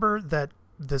remember that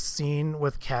the scene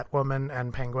with Catwoman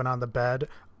and Penguin on the bed,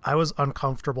 I was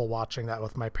uncomfortable watching that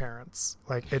with my parents.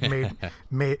 Like, it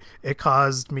it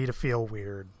caused me to feel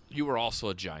weird. You were also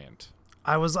a giant.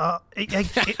 I was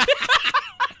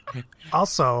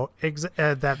also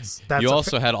that's You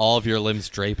also had all of your limbs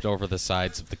draped over the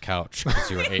sides of the couch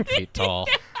because you were 8 feet tall.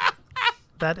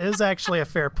 that is actually a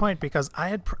fair point, because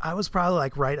I was probably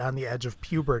like right on the edge of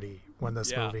puberty when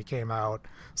this movie came out.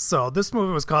 So this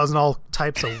movie was causing all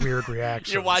types of weird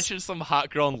reactions. You're watching some hot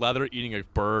girl in leather eating a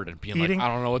bird and being like, I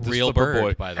don't know what this real flipper bird,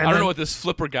 boy, by the I way. don't know what this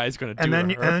flipper guy's gonna do. and then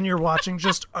to her. and then you're watching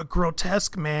just a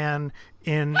grotesque man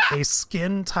in a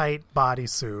skin tight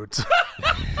bodysuit.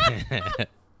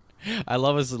 I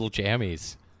love his little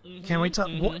jammies. Can we talk?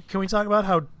 Can we talk about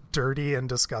how dirty and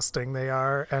disgusting they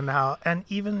are, and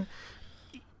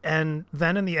and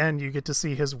then in the end you get to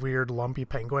see his weird lumpy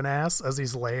penguin ass as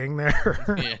he's laying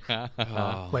there,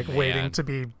 like waiting to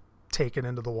be taken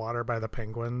into the water by the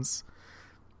penguins.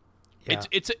 Yeah.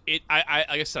 I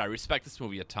like I said, I respect this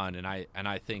movie a ton, and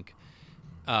I think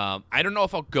I don't know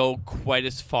if I'll go quite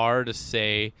as far to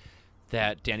say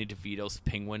that Danny DeVito's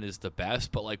Penguin is the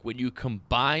best, but like when you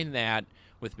combine that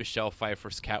with Michelle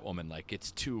Pfeiffer's Catwoman, like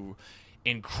it's two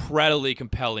incredibly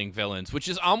compelling villains, which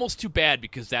is almost too bad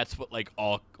because that's what like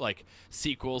all like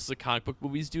sequels to comic book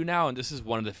movies do now, and this is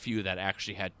one of the few that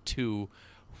actually had two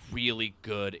really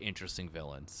good, interesting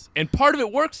villains. And part of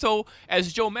it works, so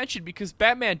as Joe mentioned, because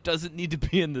Batman doesn't need to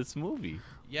be in this movie.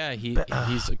 Yeah, he's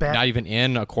not even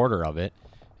in a quarter of it.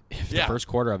 The first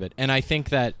quarter of it. And I think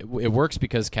that it works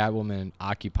because Catwoman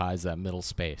occupies that middle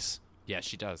space. Yeah,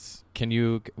 she does. Can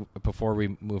you, before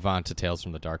we move on to Tales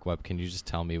from the Dark Web, can you just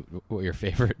tell me what your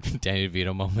favorite Danny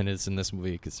DeVito moment is in this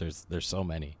movie? Because there's so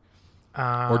many.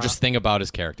 Or just think about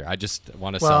his character. I just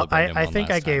want to celebrate him. I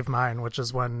think I gave mine, which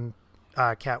is when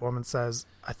Catwoman says,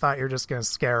 "I thought you were just gonna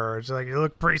scare her." She's like, "You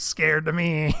look pretty scared to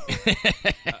me."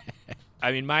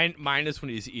 I mean, mine is when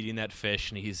he's eating that fish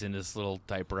and he's in his little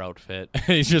diaper outfit.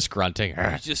 He's just grunting.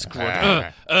 He's just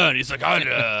grunting. And he's like,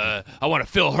 I want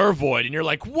to fill her void. And you're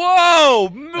like, whoa,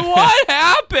 what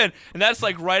happened? And that's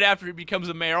like right after he becomes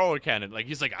a mayoral candidate. Like,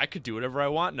 he's like, I could do whatever I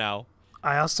want now.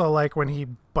 I also like when he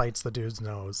bites the dude's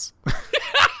nose.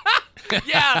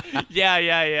 Yeah.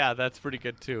 That's pretty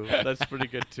good too.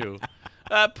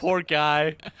 That poor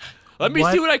guy. Let me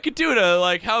see what I could do to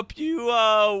like help you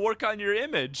work on your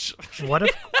image. What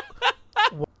if?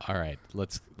 All right,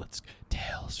 let's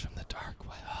Tales from the Dark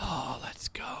Web. Oh, let's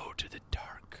go to the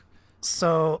dark.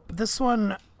 So this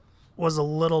one was a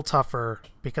little tougher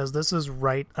because this is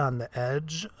right on the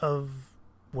edge of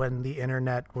when the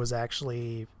internet was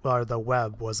actually, or the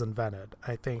web was invented.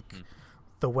 I think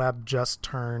the web just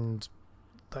turned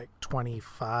like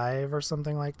 25 or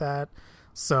something like that.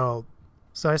 So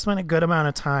I spent a good amount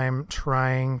of time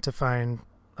trying to find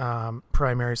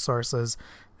primary sources.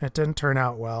 It didn't turn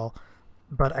out well,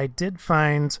 but I did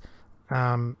find,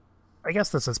 I guess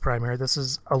this is primary. This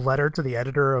is a letter to the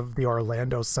editor of the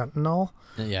Orlando Sentinel.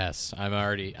 Yes, I'm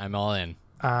all in.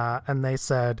 And they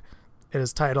said, it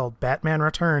is titled, "Batman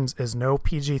Returns is no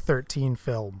PG-13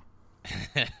 film."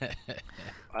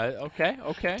 Okay.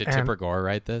 Did And- Tipper Gore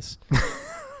write this?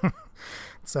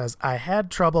 It says, I had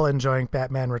trouble enjoying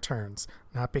Batman Returns,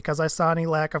 not because I saw any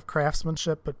lack of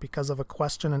craftsmanship, but because of a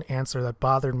question and answer that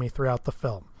bothered me throughout the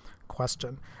film.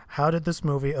 Question, how did this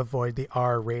movie avoid the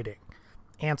R rating?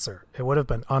 Answer, it would have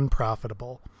been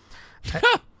unprofitable.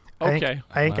 Okay.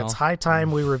 I think Well. it's high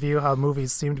time we review how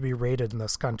movies seem to be rated in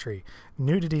this country.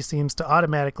 Nudity seems to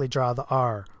automatically draw the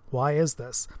R. Why is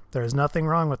this? There is nothing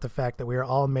wrong with the fact that we are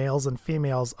all males and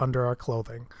females under our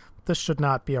clothing. This should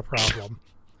not be a problem.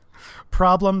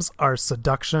 Problems are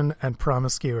seduction and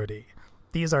promiscuity.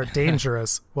 These are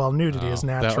dangerous, while nudity is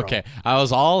natural. Okay, I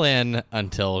was all in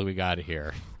until we got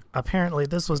here. Apparently,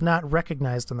 this was not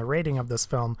recognized in the rating of this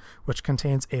film, which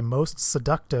contains a most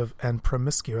seductive and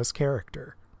promiscuous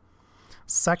character.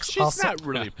 Sex She's also. not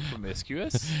really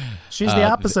promiscuous. She's the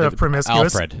opposite of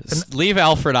promiscuous. Alfred. Leave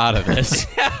Alfred out of this.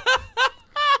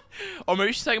 Or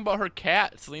maybe she's talking about her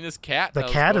cat, Selena's cat. The that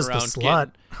was cat going is the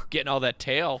around slut. getting all that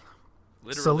tail.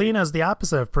 Literally. Selena's the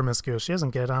opposite of promiscuous. She doesn't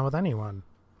get on with anyone.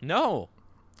 No.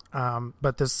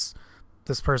 But this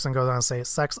person goes on to say,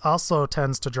 sex also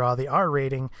tends to draw the R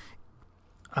rating,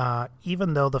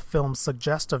 even though the film's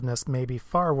suggestiveness may be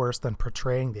far worse than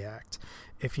portraying the act.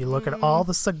 If you look at all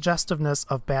the suggestiveness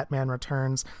of Batman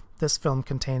Returns, this film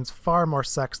contains far more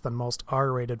sex than most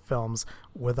R-rated films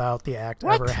without the act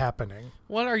ever happening.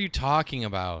 What are you talking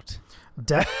about?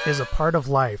 Death is a part of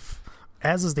life,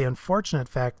 as is the unfortunate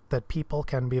fact that people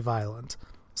can be violent.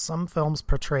 Some films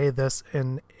portray this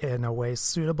in a way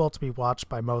suitable to be watched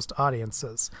by most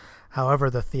audiences. However,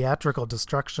 the theatrical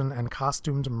destruction and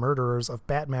costumed murderers of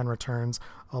Batman Returns,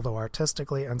 although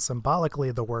artistically and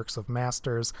symbolically the works of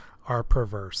masters, are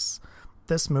perverse.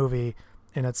 This movie,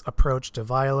 in its approach to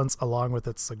violence along with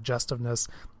its suggestiveness,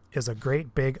 is a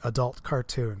great big adult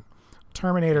cartoon.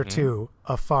 Terminator 2,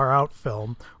 a far-out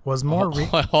film, was more...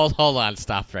 Hold on,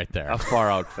 stop right there. A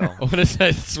far-out film. What is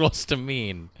that supposed to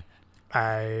mean?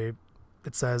 It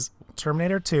says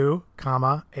Terminator 2,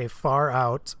 comma, a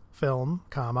far-out film,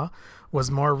 comma, was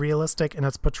more realistic in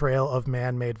its portrayal of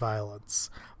man-made violence.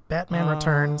 Batman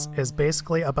Returns is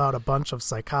basically about a bunch of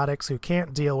psychotics who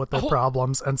can't deal with their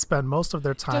problems and spend most of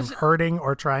their time hurting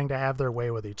or trying to have their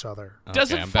way with each other.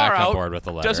 Okay, I'm back on board with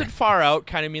the letter. Doesn't far out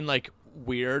kind of mean like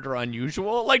weird or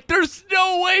unusual? Like, there's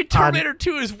no way Terminator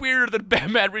 2 is weirder than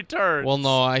Batman Returns. Well,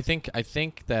 no, I think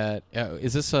that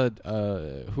is this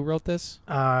a who wrote this?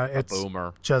 It's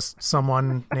boomer. just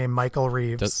someone named Michael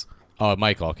Reeves.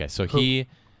 Michael. Okay, so he,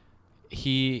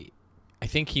 I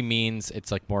think he means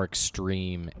it's like more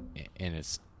extreme in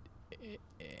its,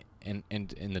 and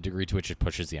in the degree to which it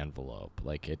pushes the envelope.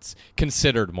 Like it's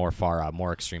considered more far out,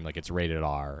 more extreme. Like it's rated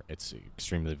R. It's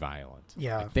extremely violent.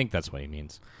 Yeah. I think that's what he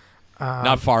means.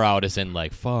 Not far out as in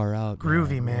like far out.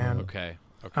 Groovy, man. Okay.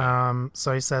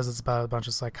 So he says it's about a bunch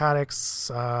of psychotics.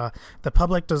 The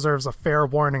public deserves a fair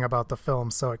warning about the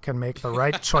film so it can make the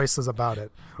right choices about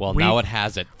it. Well, now it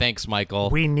has it. Thanks, Michael.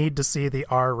 We need to see the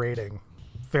R rating.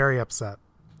 Very upset.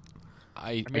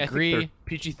 I mean, agree. I think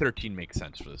PG-13 makes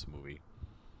sense for this movie.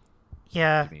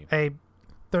 Yeah,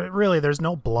 there's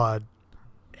no blood.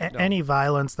 Any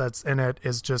violence that's in it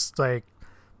is just like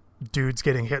dudes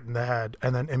getting hit in the head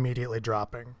and then immediately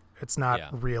dropping. It's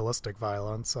not realistic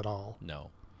violence at all. No.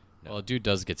 Well, a dude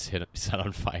does get set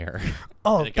on fire.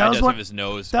 Oh, The guy does have his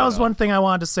nose. That was one thing I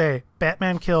wanted to say.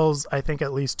 Batman kills, I think,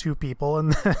 at least 2 people in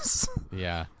this.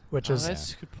 Yeah. Which is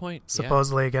that's a good point.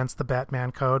 supposedly against the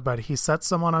Batman code, but he sets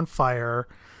someone on fire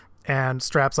and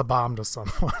straps a bomb to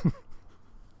someone.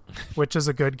 Which is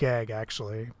a good gag,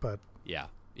 actually. But Yeah,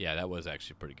 that was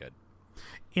actually pretty good.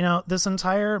 you know, this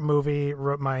entire movie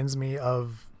reminds me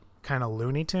of kind of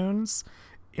Looney Tunes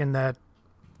in that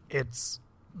it's,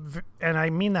 and I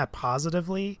mean that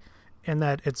positively, in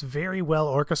that it's very well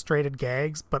orchestrated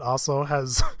gags, but also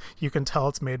has, you can tell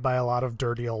it's made by a lot of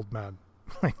dirty old men.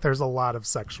 Like there's a lot of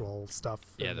sexual stuff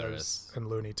in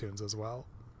Looney Tunes as well.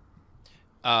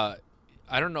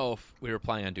 I don't know if we were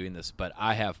planning on doing this, but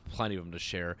I have plenty of them to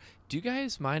share. Do you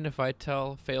guys mind if I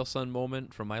tell Failson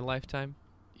moment from my lifetime?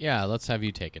 Yeah, let's have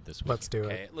you take it this week. Let's do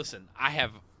Okay, it. listen, I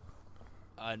have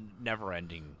a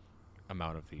never-ending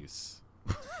amount of these.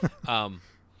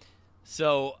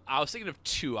 So I was thinking of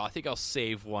 2. I think I'll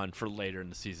save one for later in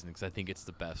the season because I think it's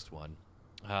the best one.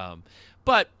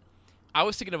 But I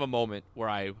was thinking of a moment where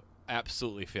I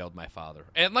absolutely failed my father.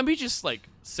 And let me just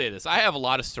say this: I have a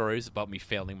lot of stories about me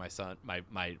failing my son.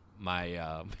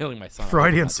 Failing my son.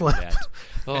 Freudian slip.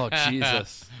 Oh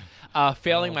Jesus.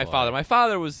 Failing my father. My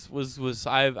father was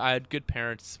I had good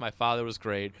parents. My father was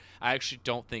great. I actually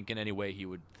don't think in any way he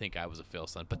would think I was a fail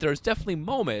son. But there's definitely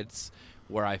moments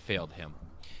where I failed him,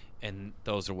 and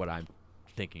those are what I'm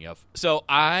thinking of. So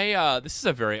this is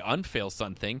a very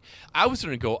unfailson thing. I was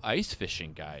going to go ice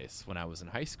fishing, guys, when I was in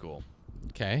high school.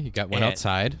 Okay, you went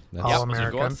outside. All I was going to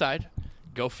American. go outside,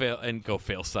 go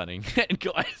fail sunning, and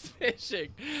go ice fishing.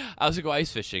 I was going to go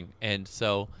ice fishing, and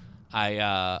so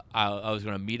I was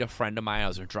going to meet a friend of mine. I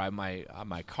was going to drive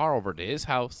my car over to his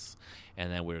house,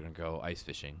 and then we were going to go ice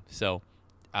fishing. So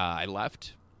I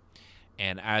left,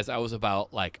 and as I was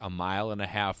about like a mile and a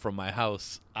half from my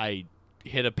house, I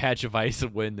hit a patch of ice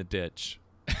and went in the ditch.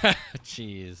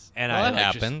 Jeez. And that I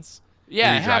happens.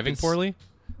 Yeah, Were it you driving happens. poorly?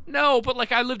 No, but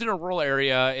like I lived in a rural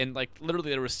area, and like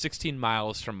literally there was 16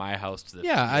 miles from my house to the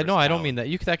Yeah, I nearest know. I don't town. mean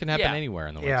that. That can happen Yeah. anywhere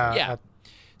in the winter. Yeah. Yeah.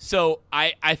 So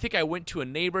I think I went to a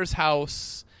neighbor's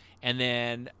house, and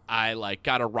then I like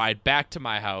got a ride back to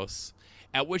my house.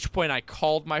 At which point I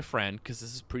called my friend, because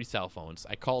this is pre-cell phones.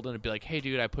 I called in and be like, "Hey,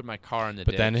 dude, I put my car in the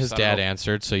But ditch." then his So I don't dad know-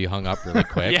 answered, so you hung up really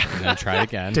quick Yeah. and then tried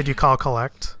again. Did you call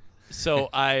collect? So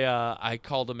I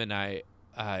called him and I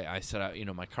said,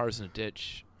 my car's in a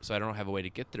ditch, so I don't have a way to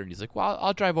get there. And he's like, "Well,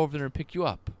 I'll drive over there and pick you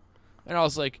up." And I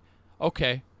was like,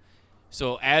 "Okay."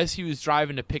 So as he was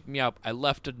driving to pick me up, I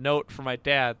left a note for my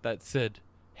dad that said,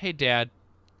 "Hey, Dad,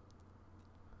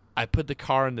 I put the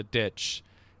car in the ditch."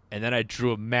 And then I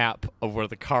drew a map of where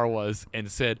the car was and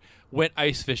said, "Went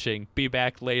ice fishing. Be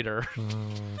back later."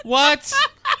 What?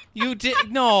 You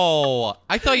did? No.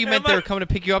 I thought you meant they were coming to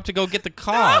pick you up to go get the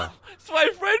car. So my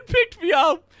friend picked me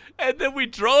up, and then we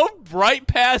drove right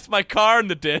past my car in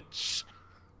the ditch.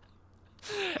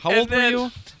 How And old were then-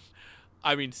 you?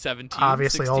 I mean, 17,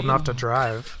 Obviously 16. old enough to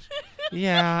drive.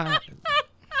 Yeah.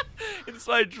 And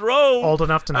so I drove. Old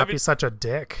enough to not I mean- be such a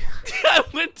dick. I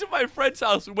went to my friend's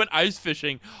house. We went ice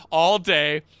fishing all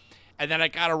day, and then I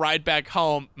got a ride back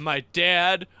home. My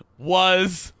dad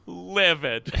was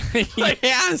livid. Like,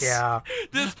 Yes. Yeah.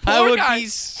 This I poor would guy. be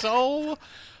so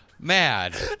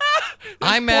mad. this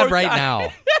I'm mad poor right guy-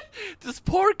 now. This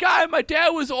poor guy. My dad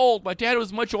was old. My dad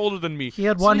was much older than me. He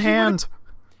had So one would've- hand.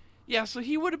 Yeah, so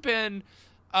he would have been,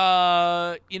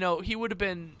 he would have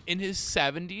been in his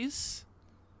 70s,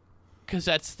 because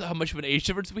that's how much of an age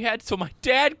difference we had. So my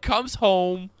dad comes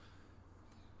home,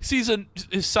 sees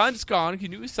his son's gone. He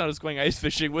knew his son was going ice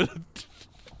fishing with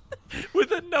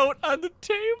a note on the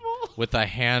table. With a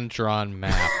hand-drawn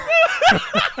map.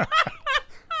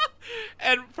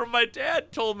 And from my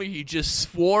dad told me he just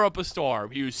swore up a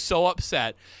storm. He was so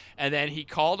upset. And then he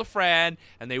called a friend,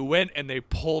 and they went and they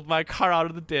pulled my car out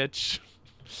of the ditch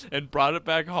and brought it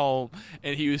back home.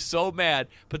 And he was so mad.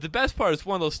 But the best part is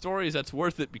one of those stories that's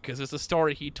worth it, because it's a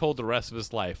story he told the rest of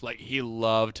his life. Like, he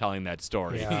loved telling that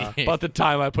story. Yeah. About the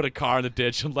time I put a car in the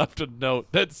ditch and left a note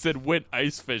that said, "Went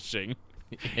ice fishing.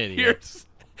 Idiot.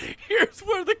 Here's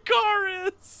where the car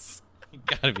is." You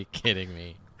gotta be kidding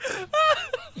me.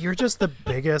 You're just the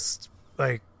biggest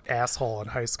asshole in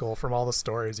high school from all the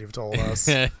stories you've told us.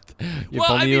 If Well,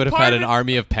 I only you mean, would have part had of an it-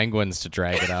 army of penguins to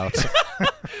drag it out.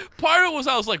 Part of it was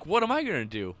I was like, what am I going to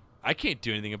do? I can't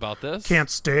do anything about this. Can't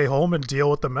stay home and deal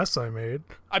with the mess I made.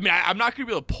 I mean, I'm not going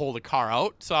to be able to pull the car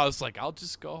out. So I was like, I'll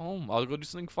just go home. I'll go do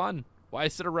something fun. Why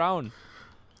sit around?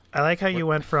 I like how you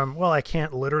went from, well, I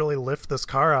can't literally lift this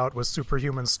car out with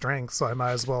superhuman strength, so I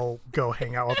might as well go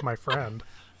hang out with my friend.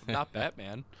 I'm not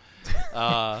Batman.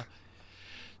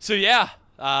 So yeah,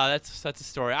 that's a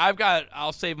story.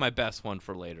 I'll save my best one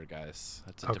for later, guys.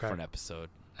 That's a Okay. different episode.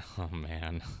 Oh,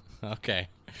 man. Okay.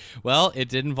 Well, it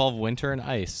did involve winter and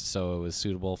ice, so it was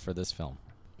suitable for this film.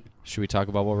 Should we talk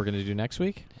about what we're going to do next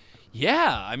week?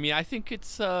 Yeah, I mean, I think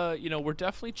it's we're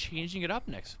definitely changing it up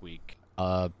next week.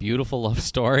 A beautiful love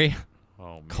story,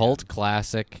 Oh, man. cult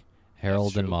classic,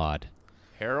 Harold and true. Maude.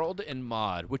 Harold and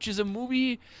Maude, which is a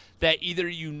movie that either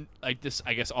you like this.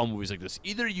 I guess all movies like this.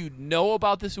 Either you know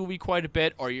about this movie quite a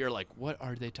bit, or you're like, "What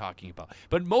are they talking about?"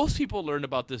 But most people learn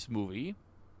about this movie,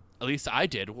 at least I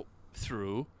did,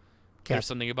 through There's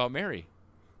Something About Mary.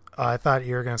 I thought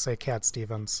you were going to say Cat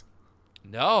Stevens.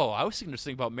 No, I was thinking there's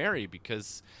something about Mary,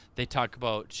 because they talk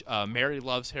about Mary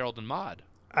loves Harold and Maude.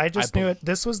 I just knew it.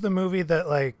 This was the movie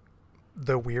that,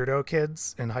 the weirdo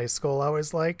kids in high school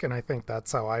always like, and I think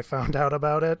that's how I found out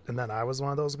about it, and then I was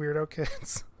one of those weirdo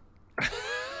kids.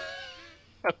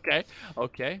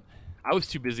 Okay. I was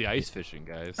too busy ice fishing,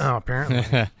 guys. Oh,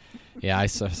 apparently. Yeah, I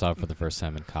saw it for the first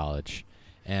time in college.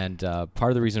 And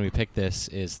part of the reason we picked this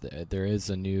is there is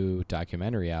a new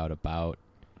documentary out about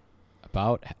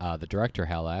the director,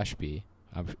 Hal Ashby.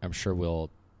 I'm sure we'll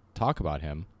talk about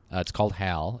him. It's called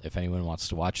Hal, if anyone wants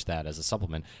to watch that as a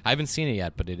supplement. I haven't seen it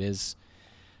yet, but it is...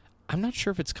 I'm not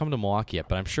sure if it's come to Milwaukee yet,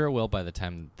 but I'm sure it will by the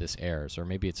time this airs, or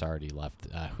maybe it's already left.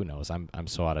 Who knows? I'm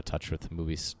so out of touch with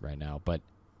movies right now. But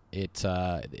It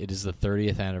is the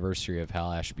 30th anniversary of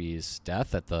Hal Ashby's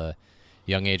death at the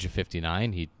young age of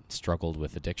 59. He struggled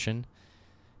with addiction,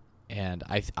 and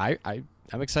I'm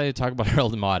excited to talk about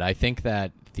Harold and Maude. I think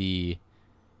that there's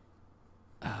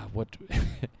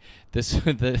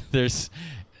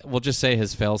we'll just say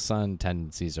his Failson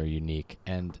tendencies are unique,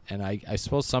 and I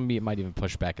suppose some might even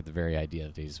push back at the very idea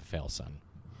that he's a Failson.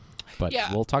 But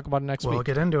we'll talk about it next week. We'll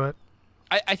get into it.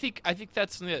 I think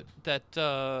that's something that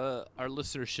our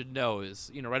listeners should know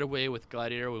is, right away with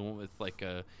Gladiator we went with like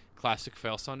a classic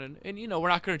Failson, and we're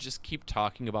not going to just keep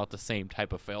talking about the same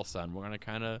type of Failson. We're going to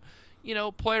kind of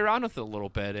play around with it a little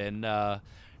bit, and I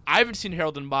haven't seen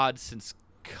Harold and Maude since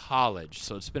college,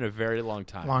 so it's been a very long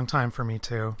time. Long time for me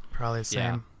too. Probably the same.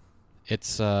 Yeah.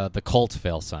 It's the cult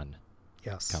Failson.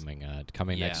 Yes. Coming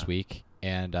next week.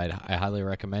 And I highly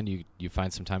recommend you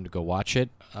find some time to go watch it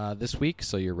this week,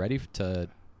 so you're ready to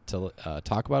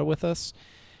talk about it with us.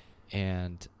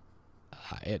 And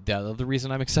the other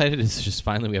reason I'm excited is just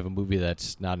finally we have a movie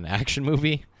that's not an action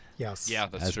movie. Yes. Yeah,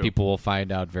 that's As true. people will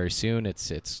find out very soon, it's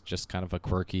just kind of a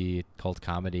quirky cult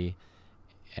comedy,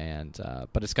 and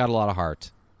but it's got a lot of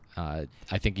heart. I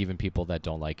think even people that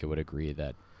don't like it would agree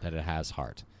that it has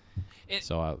heart. It's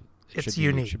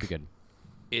unique. It should be good.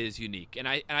 It is unique, and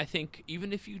I think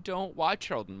even if you don't watch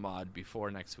Harold and Maude before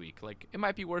next week, like it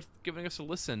might be worth giving us a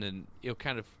listen, and it'll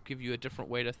kind of give you a different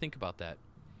way to think about it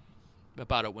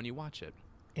when you watch it.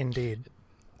 Indeed.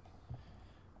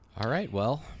 All right,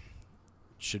 well,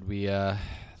 should we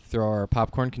throw our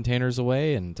popcorn containers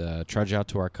away and trudge out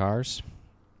to our cars?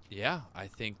 Yeah, I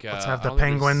think let's have the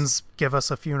penguins give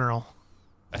us a funeral.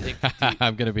 I think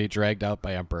I'm going to be dragged out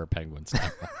by Emperor Penguins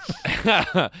now.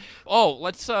 Oh,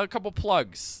 let's a couple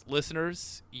plugs.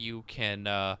 Listeners, you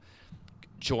can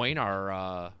join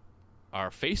our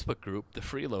Facebook group, The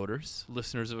Freeloaders,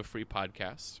 listeners of a free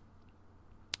podcast.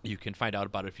 You can find out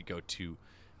about it if you go to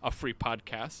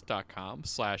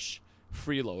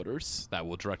afreepodcast.com/freeloaders. That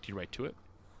will direct you right to it.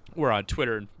 We're on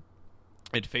Twitter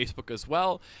and Facebook as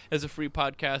well as a free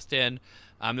podcast, and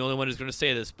I'm the only one who's going to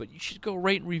say this, but you should go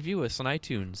rate and review us on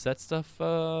iTunes. That stuff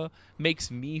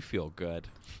makes me feel good.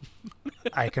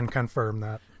 I can confirm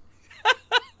that.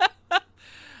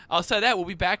 Outside of that, we'll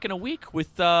be back in a week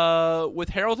with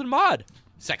Harold and Maude.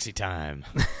 Sexy time.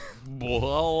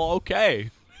 Well, okay.